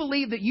 if you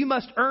believe that you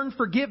must earn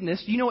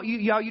forgiveness, you know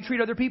how you treat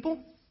other people?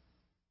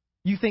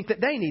 You think that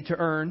they need to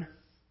earn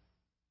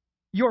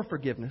your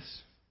forgiveness.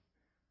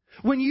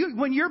 When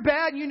you're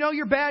bad, you know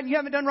you're bad, and you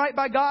haven't done right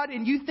by God,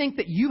 and you think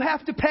that you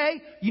have to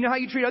pay, you know how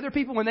you treat other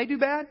people when they do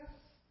bad?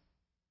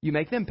 You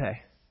make them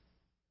pay.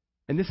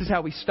 And this is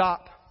how we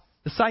stop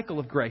the cycle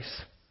of grace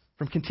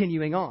from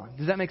continuing on.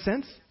 Does that make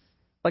sense?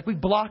 Like we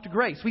blocked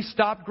grace. We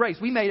stopped grace.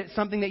 We made it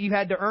something that you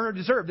had to earn or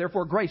deserve.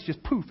 Therefore, grace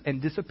just poof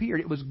and disappeared.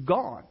 It was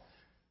gone.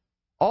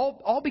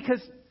 All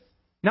because,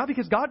 not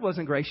because God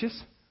wasn't gracious,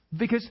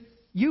 because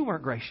you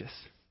weren't gracious.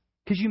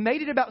 Because you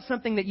made it about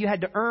something that you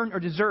had to earn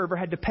or deserve or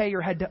had to pay or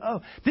had to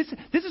owe. This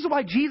is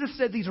why Jesus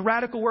said these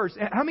radical words.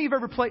 How many of you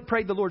have ever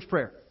prayed the Lord's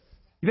Prayer?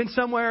 You've been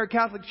somewhere,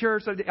 Catholic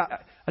church.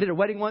 I did a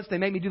wedding once. They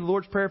made me do the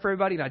Lord's Prayer for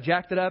everybody, and I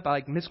jacked it up.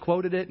 I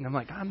misquoted it, and I'm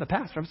like, I'm the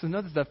pastor. I'm supposed to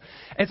know this stuff.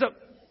 And so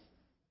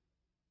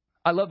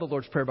I love the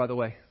Lord's Prayer, by the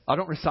way. I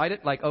don't recite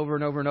it like over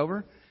and over and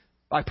over.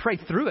 I pray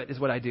through it is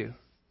what I do.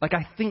 Like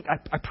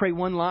I pray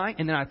one line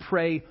and then I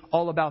pray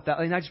all about that.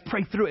 And I just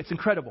pray through it. It's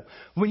incredible.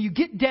 When you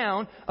get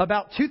down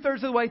about 2/3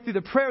 of the way through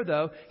the prayer,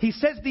 though, He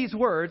says these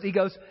words. He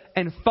goes,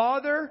 and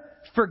Father,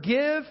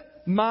 forgive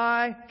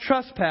my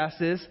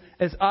trespasses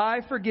as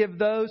I forgive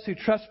those who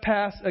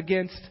trespass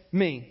against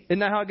me. Isn't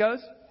that how it goes?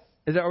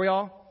 Is that where we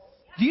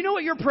all? Do you know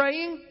what you're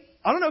praying?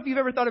 I don't know if you've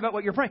ever thought about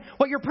what you're praying.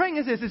 What you're praying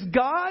is this,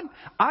 God,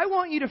 I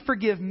want you to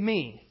forgive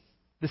me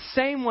the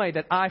same way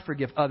that I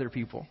forgive other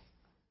people.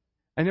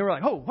 And they were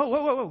like,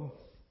 whoa.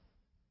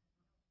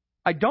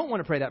 I don't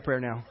want to pray that prayer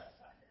now.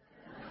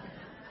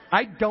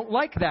 I don't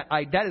like that.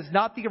 That is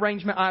not the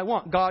arrangement I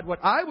want. God, what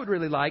I would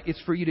really like is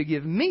for you to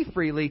give me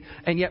freely.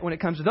 And yet when it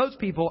comes to those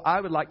people, I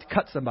would like to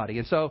cut somebody.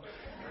 And so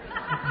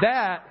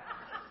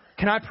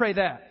can I pray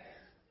that?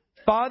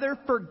 Father,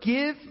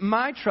 forgive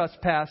my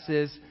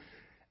trespasses.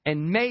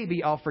 And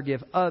maybe I'll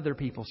forgive other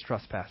people's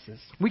trespasses.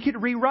 We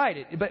could rewrite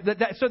it. But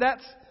that's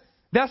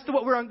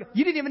what we're on.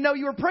 You didn't even know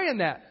you were praying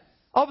that.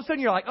 All of a sudden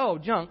you're like, oh,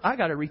 junk, I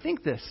got to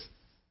rethink this.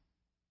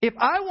 If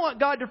I want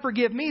God to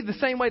forgive me the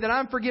same way that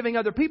I'm forgiving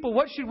other people,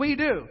 what should we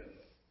do?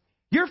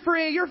 You're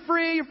free.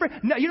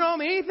 No, you don't owe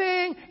me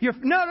anything.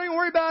 No, don't even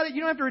worry about it.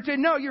 You don't have to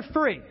return. No, you're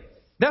free.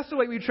 That's the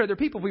way we treat other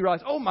people. We realize,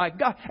 oh my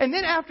God. And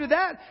then after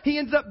that, He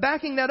ends up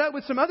backing that up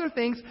with some other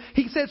things.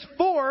 He says,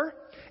 for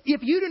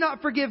if you do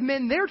not forgive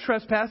men their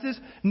trespasses,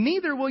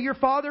 neither will your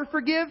Father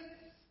forgive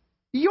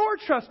your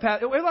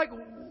trespass. We're like,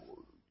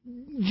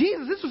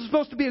 Jesus, this was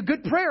supposed to be a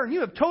good prayer, and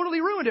you have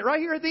totally ruined it right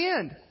here at the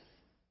end.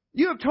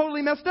 You have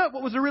totally messed up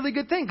what was a really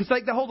good thing. Because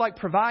like the whole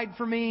provide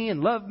for me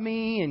and love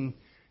me and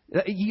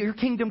your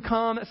kingdom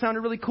come, that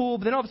sounded really cool.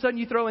 But then all of a sudden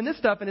you throw in this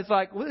stuff and it's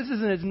like, well, this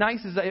isn't as nice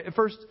as it at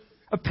first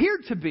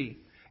appeared to be.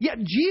 Yet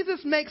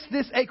Jesus makes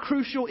this a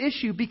crucial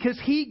issue because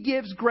He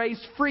gives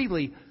grace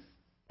freely.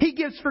 He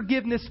gives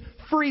forgiveness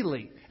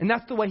freely. And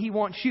that's the way He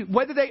wants you.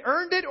 Whether they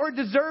earned it or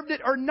deserved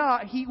it or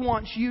not, He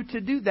wants you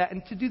to do that.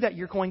 And to do that,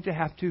 you're going to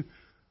have to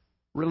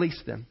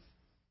release them.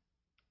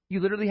 You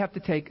literally have to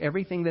take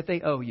everything that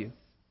they owe you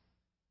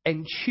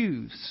and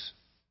choose.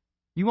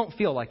 You won't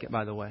feel like it,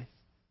 by the way.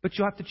 But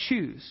you'll have to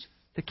choose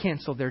to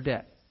cancel their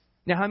debt.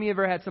 Now, how many of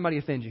you ever had somebody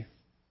offend you?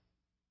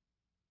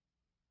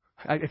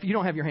 If you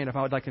don't have your hand up,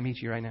 I would like to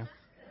meet you right now.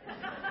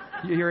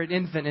 You're an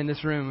infant in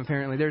this room,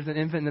 apparently. There's an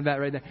infant in the back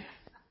right there.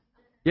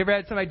 You ever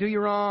had somebody do you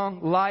wrong,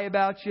 lie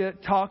about you,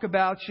 talk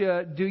about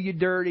you, do you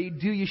dirty,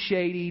 do you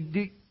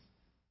shady?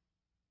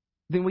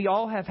 Then we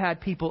all have had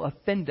people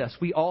offend us.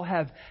 We all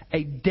have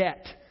a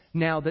debt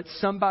now that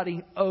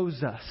somebody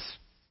owes us.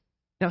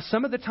 Now,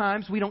 some of the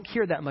times we don't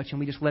care that much and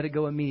we just let it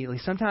go immediately.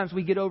 Sometimes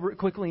we get over it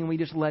quickly and we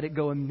just let it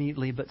go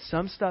immediately. But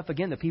some stuff,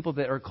 again, the people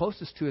that are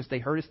closest to us, they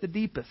hurt us the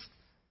deepest.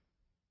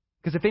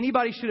 Because if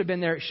anybody should have been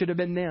there, it should have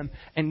been them.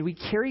 And we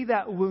carry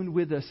that wound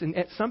with us. And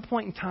at some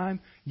point in time,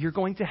 you're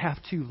going to have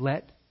to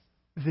let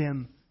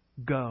them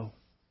go.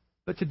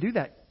 But to do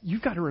that,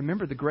 you've got to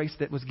remember the grace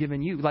that was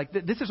given you. Like,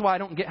 this is why I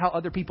don't get how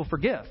other people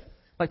forgive.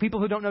 Like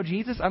people who don't know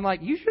Jesus, I'm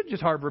like, you should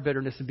just harbor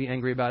bitterness and be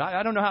angry about it.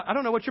 I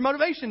don't know what your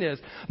motivation is.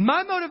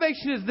 My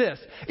motivation is this.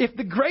 If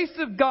the grace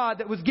of God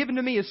that was given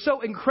to me is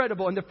so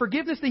incredible and the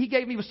forgiveness that He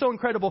gave me was so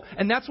incredible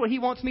and that's what He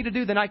wants me to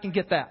do, then I can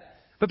get that.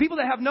 But people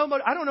that have no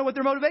motive, I don't know what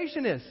their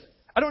motivation is.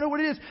 I don't know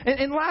what it is.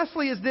 And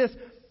lastly is this.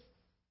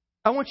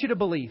 I want you to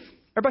believe.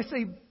 Everybody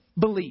say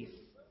believe.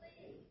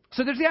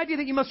 So there's the idea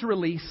that you must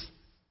release.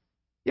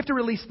 You have to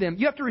release them.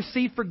 You have to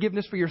receive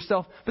forgiveness for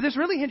yourself. But this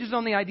really hinges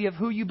on the idea of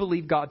who you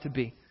believe God to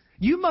be.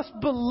 You must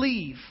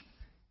believe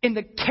in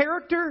the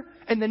character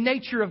and the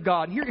nature of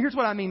God. Here's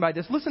what I mean by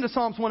this. Listen to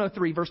Psalms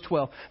 103, verse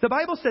 12. The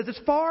Bible says, as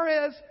far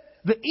as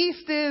the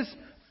east is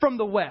from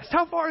the west.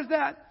 How far is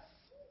that?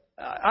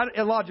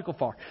 Illogical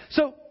far.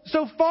 So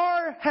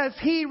far has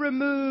He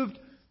removed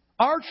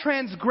our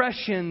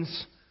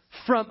transgressions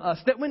from us.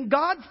 That when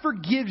God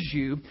forgives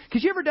you,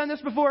 because you ever done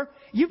this before?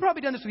 You've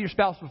probably done this with your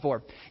spouse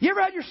before. You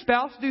ever had your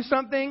spouse do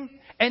something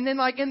and then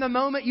like in the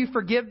moment you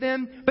forgive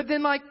them, but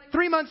then like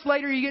 3 months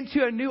later you get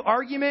into a new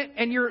argument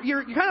and you're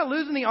kind of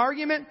losing the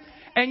argument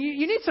and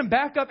you need some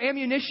backup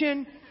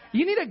ammunition.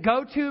 You need a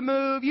go-to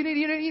move. You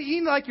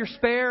need like your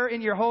spare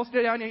in your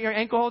holster down in your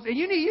ankle holes, and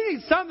you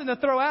need something to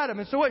throw at him.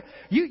 And so what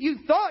you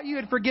thought you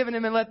had forgiven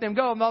him and let them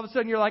go, and all of a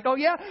sudden you're like, oh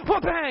yeah, well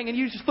bang, and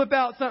you just flip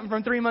out something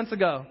from 3 months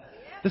ago.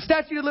 The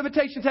statute of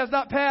limitations has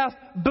not passed.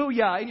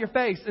 Booyah, in your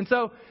face. And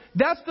so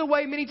that's the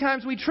way many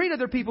times we treat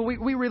other people.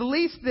 We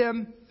release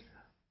them,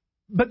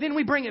 but then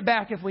we bring it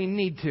back if we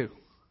need to.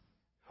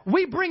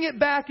 We bring it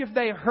back if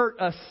they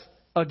hurt us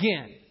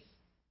again.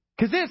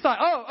 Because then it's like,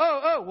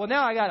 well,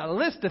 now I got a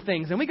list of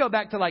things. And we go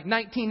back to like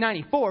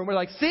 1994, and we're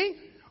like, see?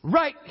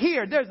 Right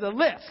here, there's a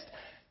list.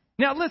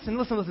 Now, listen.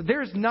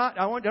 There's not,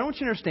 I want you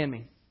to understand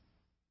me.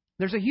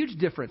 There's a huge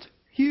difference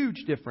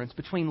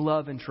between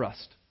love and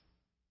trust.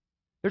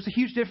 There's a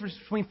huge difference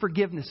between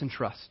forgiveness and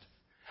trust.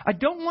 I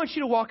don't want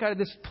you to walk out of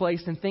this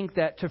place and think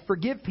that to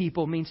forgive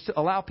people means to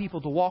allow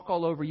people to walk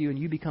all over you and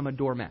you become a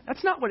doormat.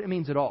 That's not what it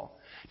means at all.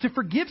 To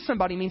forgive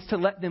somebody means to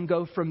let them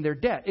go from their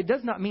debt. It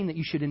does not mean that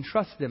you should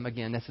entrust them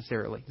again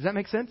necessarily. Does that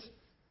make sense?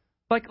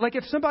 Like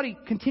if somebody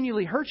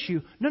continually hurts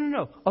you,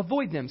 no.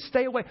 Avoid them.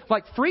 Stay away.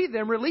 Like free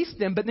them, release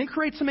them, but then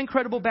create some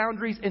incredible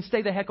boundaries and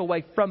stay the heck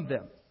away from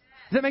them.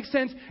 Does that make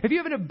sense? If you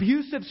have an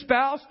abusive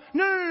spouse,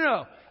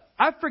 no.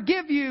 I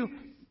forgive you.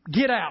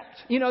 Get out.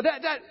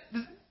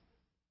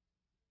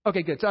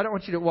 Okay, good. So I don't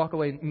want you to walk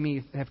away and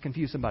me have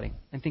confused somebody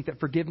and think that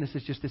forgiveness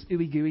is just this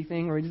ooey gooey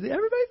thing where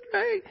everybody's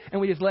great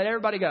and we just let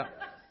everybody go.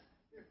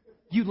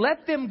 You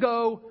let them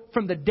go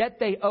from the debt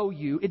they owe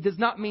you. It does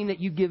not mean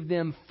that you give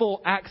them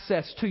full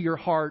access to your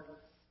heart,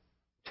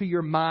 to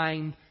your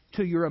mind,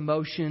 to your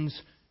emotions,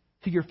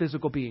 to your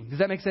physical being. Does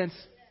that make sense?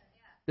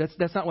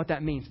 That's not what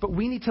that means. But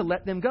we need to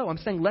let them go. I'm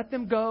saying let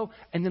them go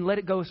and then let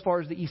it go as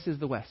far as the east is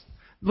the west.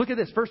 Look at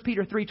this. 1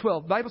 Peter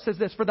 3:12. The Bible says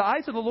this. For the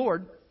eyes of the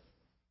Lord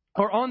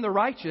are on the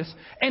righteous,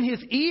 and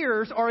His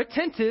ears are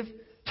attentive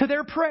to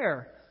their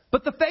prayer.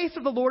 But the face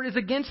of the Lord is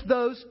against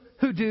those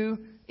who do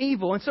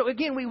evil. And so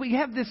again, we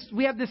have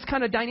this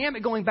kind of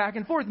dynamic going back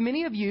and forth.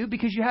 Many of you,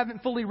 because you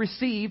haven't fully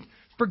received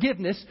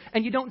forgiveness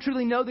and you don't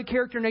truly know the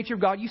character and nature of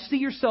God, you see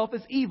yourself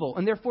as evil.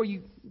 And therefore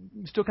you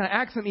still kind of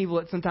act some evil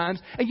at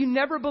sometimes. And you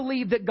never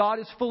believe that God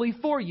is fully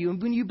for you. And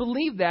when you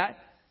believe that,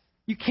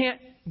 you can't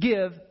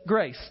give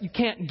grace. You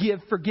can't give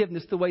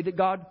forgiveness the way that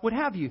God would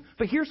have you.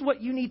 But here's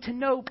what you need to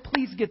know.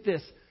 Please get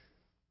this.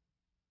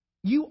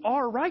 You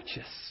are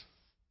righteous.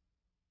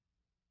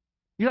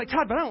 You're like,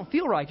 Todd, but I don't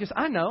feel righteous.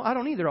 I know. I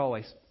don't either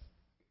always.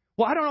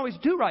 Well, I don't always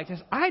do righteous.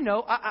 I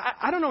know.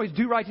 I don't always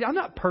do righteous. I'm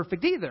not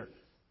perfect either.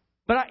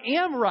 But I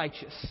am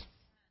righteous.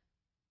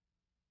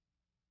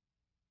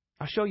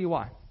 I'll show you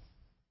why.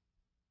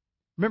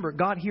 Remember,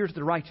 God hears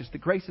the righteous. The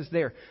grace is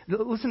there.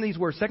 Listen to these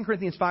words. 2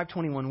 Corinthians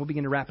 5:21. We'll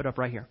begin to wrap it up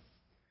right here.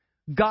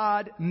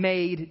 God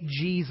made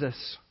Jesus,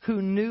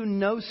 who knew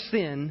no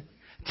sin,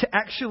 to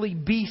actually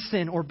be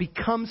sin or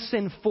become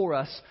sin for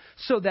us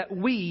so that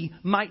we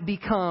might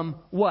become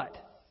what?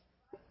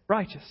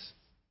 Righteous.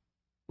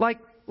 Like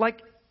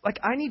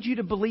I need you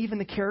to believe in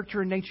the character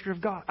and nature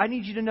of God. I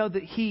need you to know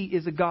that He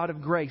is a God of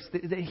grace,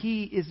 that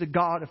He is a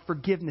God of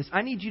forgiveness.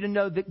 I need you to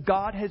know that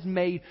God has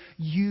made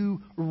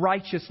you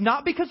righteous,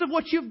 not because of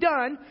what you've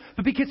done,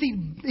 but because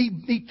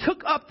He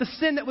took up the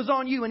sin that was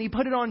on you and He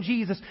put it on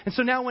Jesus. And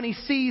so now when He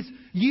sees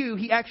you,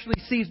 He actually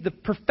sees the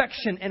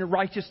perfection and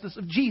righteousness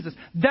of Jesus.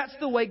 That's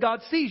the way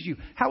God sees you.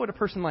 How would a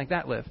person like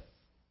that live?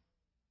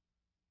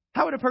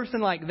 How would a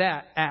person like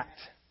that act?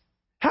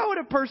 How would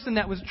a person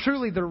that was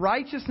truly the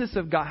righteousness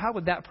of God, how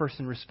would that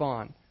person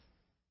respond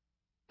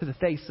to the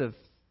face of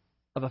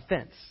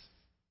offense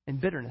and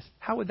bitterness?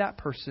 How would that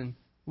person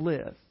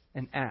live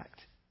and act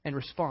and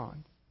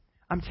respond?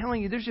 I'm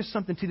telling you, there's just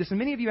something to this. And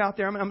many of you out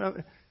there,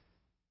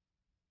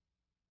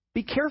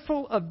 be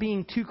careful of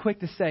being too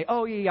quick to say,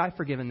 oh, yeah, I've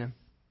forgiven them.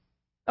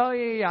 Oh,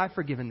 yeah, I've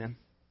forgiven them.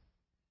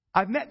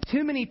 I've met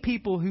too many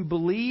people who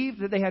believe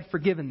that they had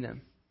forgiven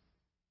them.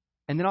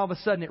 And then all of a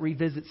sudden it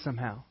revisits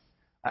somehow.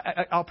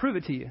 I'll prove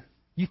it to you.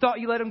 You thought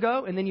you let them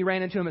go, and then you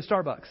ran into them at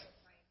Starbucks.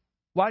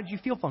 Why did you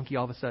feel funky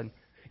all of a sudden?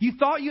 You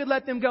thought you had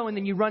let them go, and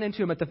then you run into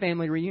them at the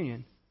family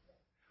reunion.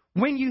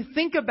 When you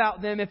think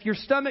about them, if your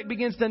stomach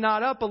begins to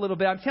knot up a little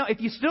bit,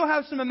 if you still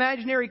have some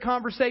imaginary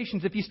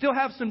conversations, if you still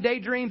have some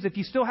daydreams, if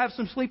you still have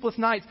some sleepless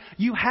nights,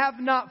 you have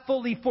not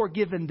fully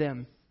forgiven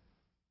them.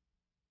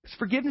 Because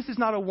forgiveness is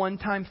not a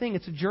one-time thing.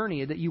 It's a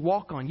journey that you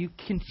walk on. You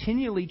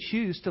continually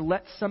choose to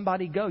let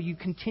somebody go. You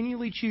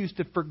continually choose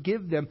to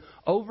forgive them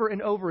over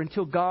and over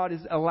until God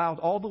is allowed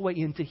all the way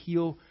in to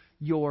heal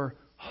your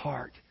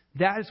heart.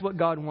 That is what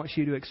God wants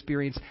you to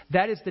experience.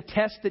 That is the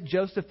test that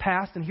Joseph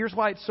passed. And here's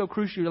why it's so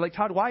crucial. You're like,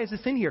 Todd, why is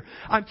this in here?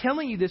 I'm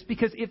telling you this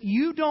because if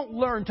you don't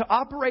learn to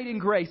operate in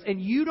grace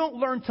and you don't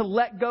learn to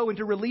let go and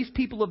to release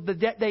people of the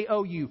debt they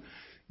owe you,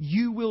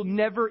 you will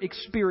never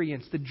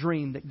experience the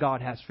dream that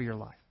God has for your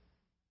life.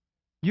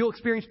 You'll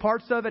experience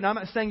parts of it. And I'm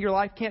not saying your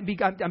life can't be.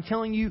 I'm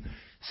telling you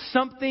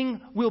something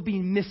will be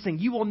missing.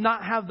 You will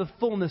not have the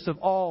fullness of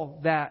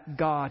all that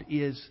God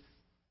is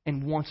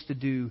and wants to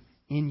do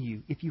in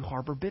you if you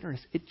harbor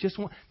bitterness.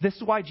 This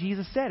is why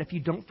Jesus said, if you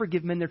don't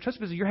forgive men their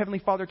trespasses, your heavenly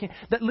Father can.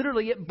 That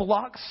literally it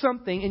blocks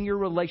something in your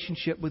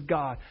relationship with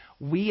God.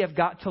 We have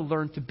got to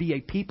learn to be a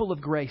people of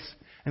grace.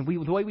 And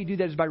the way we do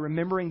that is by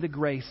remembering the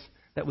grace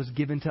that was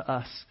given to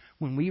us.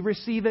 When we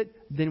receive it,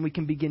 then we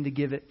can begin to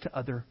give it to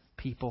other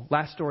people.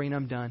 Last story, and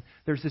I'm done.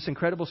 There's this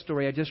incredible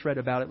story I just read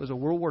about. It was a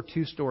World War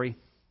II story.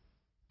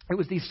 It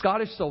was these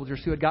Scottish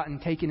soldiers who had gotten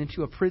taken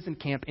into a prison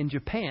camp in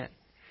Japan.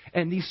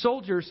 And these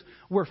soldiers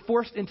were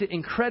forced into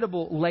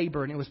incredible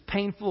labor, and it was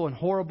painful and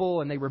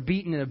horrible, and they were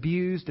beaten and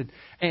abused.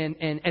 And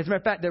as a matter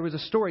of fact, there was a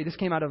story. This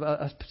came out of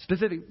a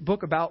specific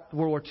book about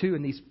World War II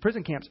and these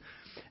prison camps.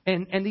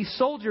 And these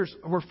soldiers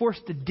were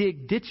forced to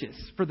dig ditches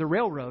for the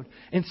railroad.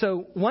 And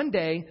so one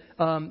day,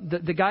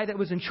 the guy that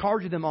was in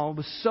charge of them all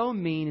was so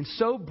mean and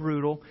so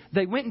brutal,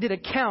 they went and did a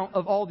count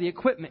of all the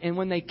equipment. And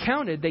when they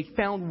counted, they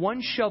found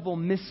one shovel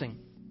missing.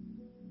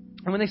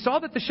 And when they saw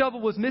that the shovel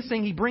was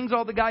missing, he brings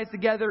all the guys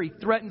together. He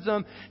threatens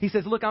them. He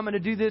says, look, I'm going to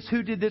do this.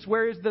 Who did this?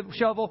 Where is the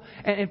shovel?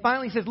 And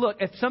finally he says, look,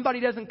 if somebody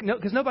doesn't know,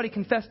 because nobody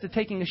confessed to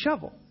taking a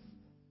shovel.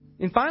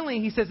 And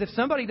finally he says, if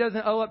somebody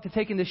doesn't owe up to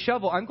taking this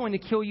shovel, I'm going to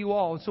kill you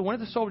all. And so one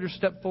of the soldiers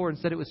stepped forward and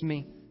said it was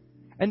me.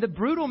 And the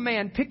brutal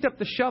man picked up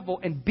the shovel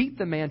and beat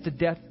the man to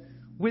death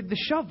with the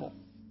shovel.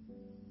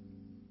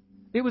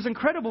 It was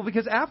incredible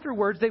because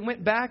afterwards they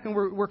went back and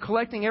were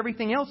collecting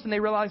everything else, and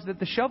they realized that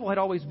the shovel had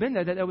always been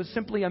there, that it was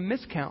simply a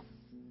miscount.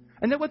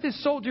 And that what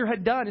this soldier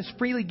had done is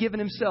freely given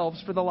himself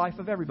for the life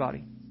of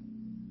everybody.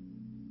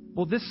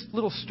 Well, this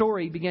little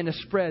story began to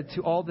spread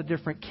to all the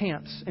different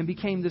camps and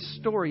became this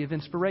story of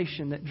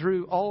inspiration that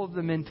drew all of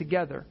the men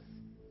together.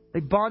 They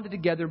bonded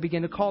together and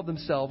began to call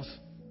themselves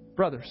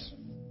brothers.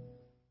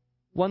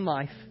 One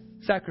life,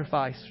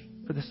 sacrifice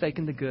for the sake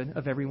and the good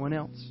of everyone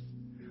else.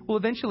 Well,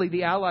 eventually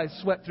the Allies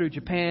swept through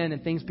Japan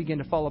and things began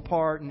to fall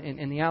apart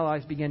and the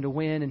Allies began to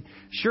win. And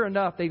sure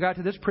enough, they got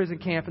to this prison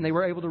camp and they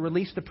were able to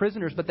release the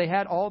prisoners, but they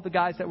had all the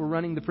guys that were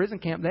running the prison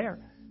camp there.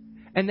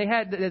 And they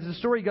had, as the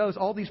story goes,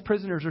 all these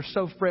prisoners are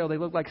so frail. They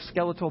look like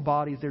skeletal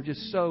bodies. They're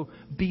just so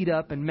beat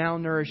up and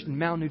malnourished and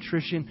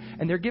malnutrition.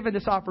 And they're given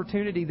this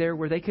opportunity there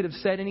where they could have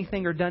said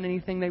anything or done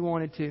anything they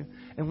wanted to.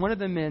 And one of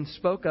the men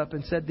spoke up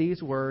and said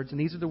these words, and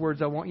these are the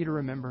words I want you to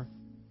remember.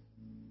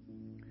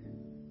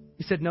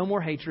 He said, no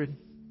more hatred.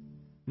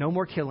 No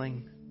more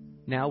killing.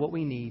 Now what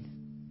we need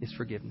is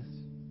forgiveness.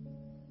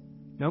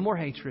 No more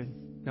hatred.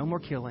 No more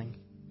killing.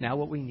 Now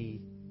what we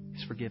need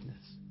is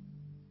forgiveness.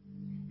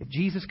 If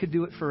Jesus could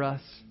do it for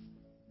us,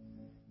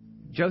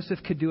 Joseph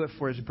could do it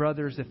for his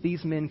brothers, if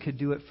these men could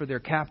do it for their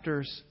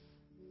captors,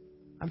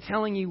 I'm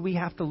telling you, we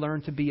have to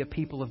learn to be a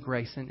people of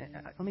grace. And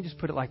let me just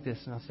put it like this,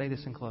 and I'll say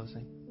this in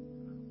closing.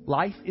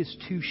 Life is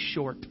too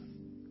short,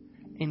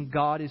 and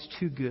God is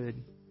too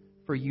good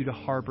for you to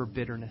harbor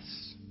bitterness.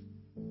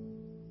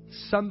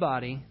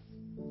 Somebody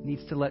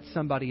needs to let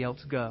somebody else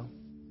go.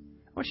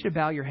 I want you to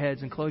bow your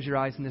heads and close your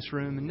eyes in this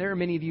room. And there are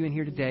many of you in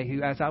here today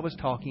who, as I was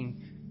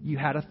talking, you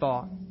had a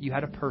thought, you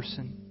had a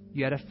person,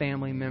 you had a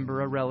family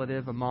member, a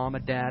relative, a mom, a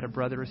dad, a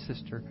brother, a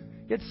sister.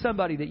 You had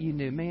somebody that you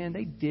knew, man,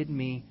 they did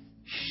me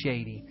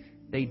shady.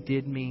 They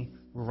did me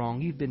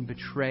wrong. You've been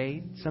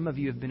betrayed. Some of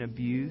you have been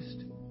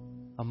abused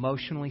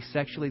emotionally,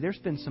 sexually. There's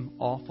been some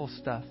awful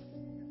stuff.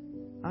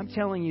 I'm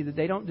telling you that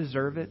they don't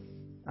deserve it.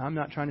 I'm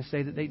not trying to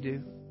say that they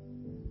do.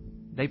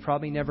 They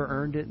probably never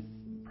earned it,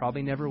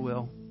 probably never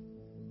will.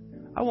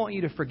 I want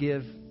you to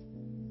forgive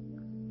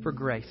for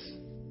grace,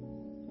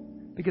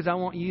 because I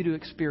want you to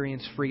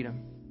experience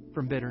freedom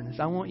from bitterness.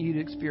 I want you to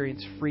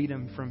experience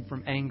freedom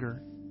from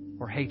anger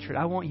or hatred.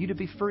 I want you to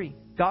be free.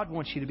 God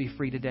wants you to be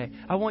free today.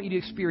 I want you to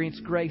experience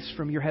grace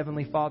from your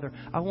Heavenly Father.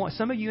 I want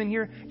some of you in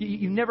here,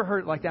 you've never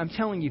heard it like that. I'm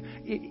telling you,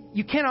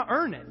 you cannot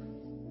earn it.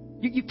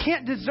 You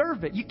can't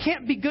deserve it. You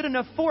can't be good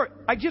enough for it.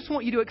 I just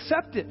want you to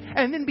accept it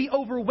and then be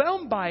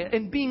overwhelmed by it.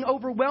 And being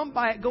overwhelmed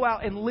by it, go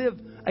out and live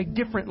a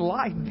different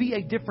life. Be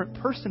a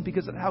different person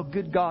because of how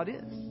good God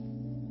is.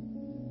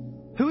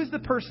 Who is the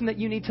person that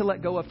you need to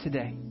let go of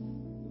today?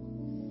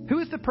 Who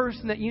is the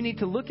person that you need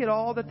to look at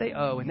all that they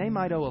owe? And they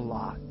might owe a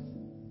lot.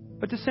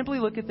 But to simply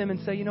look at them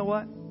and say, you know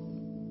what?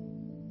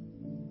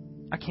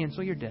 I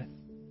cancel your debt.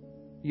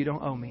 You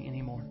don't owe me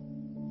anymore.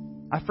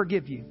 I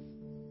forgive you.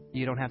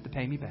 You don't have to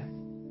pay me back.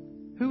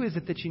 Who is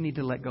it that you need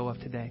to let go of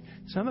today?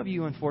 Some of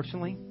you,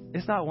 unfortunately,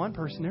 it's not one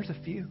person. There's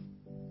a few.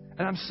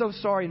 And I'm so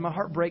sorry, and my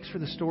heart breaks for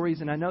the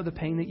stories, and I know the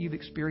pain that you've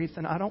experienced,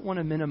 and I don't want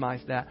to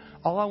minimize that.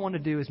 All I want to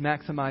do is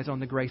maximize on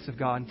the grace of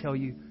God and tell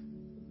you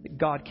that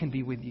God can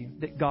be with you,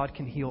 that God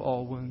can heal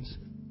all wounds.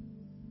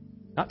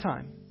 Not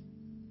time,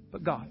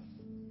 but God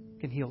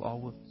can heal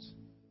all wounds.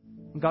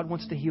 And God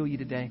wants to heal you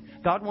today.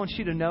 God wants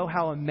you to know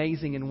how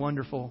amazing and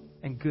wonderful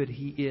and good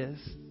He is.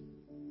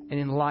 And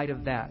in light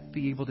of that,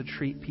 be able to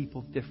treat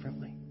people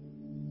differently.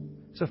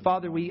 So,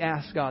 Father, we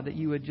ask, God, that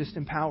you would just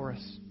empower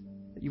us,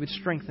 that you would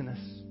strengthen us,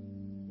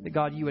 that,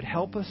 God, you would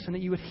help us and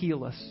that you would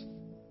heal us.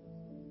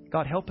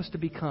 God, help us to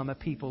become a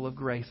people of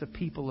grace, a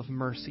people of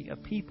mercy, a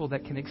people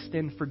that can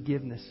extend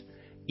forgiveness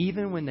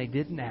even when they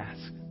didn't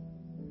ask.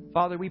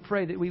 Father, we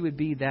pray that we would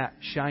be that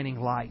shining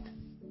light,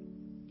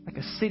 like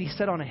a city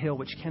set on a hill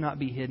which cannot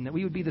be hidden, that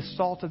we would be the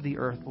salt of the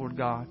earth, Lord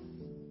God,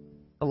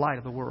 the light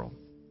of the world.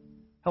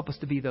 Help us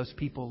to be those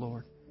people,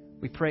 Lord.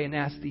 We pray and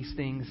ask these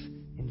things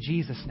in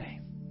Jesus'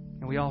 name.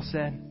 And we all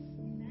said,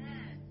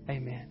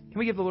 Amen. Can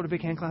we give the Lord a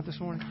big hand clap this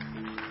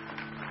morning?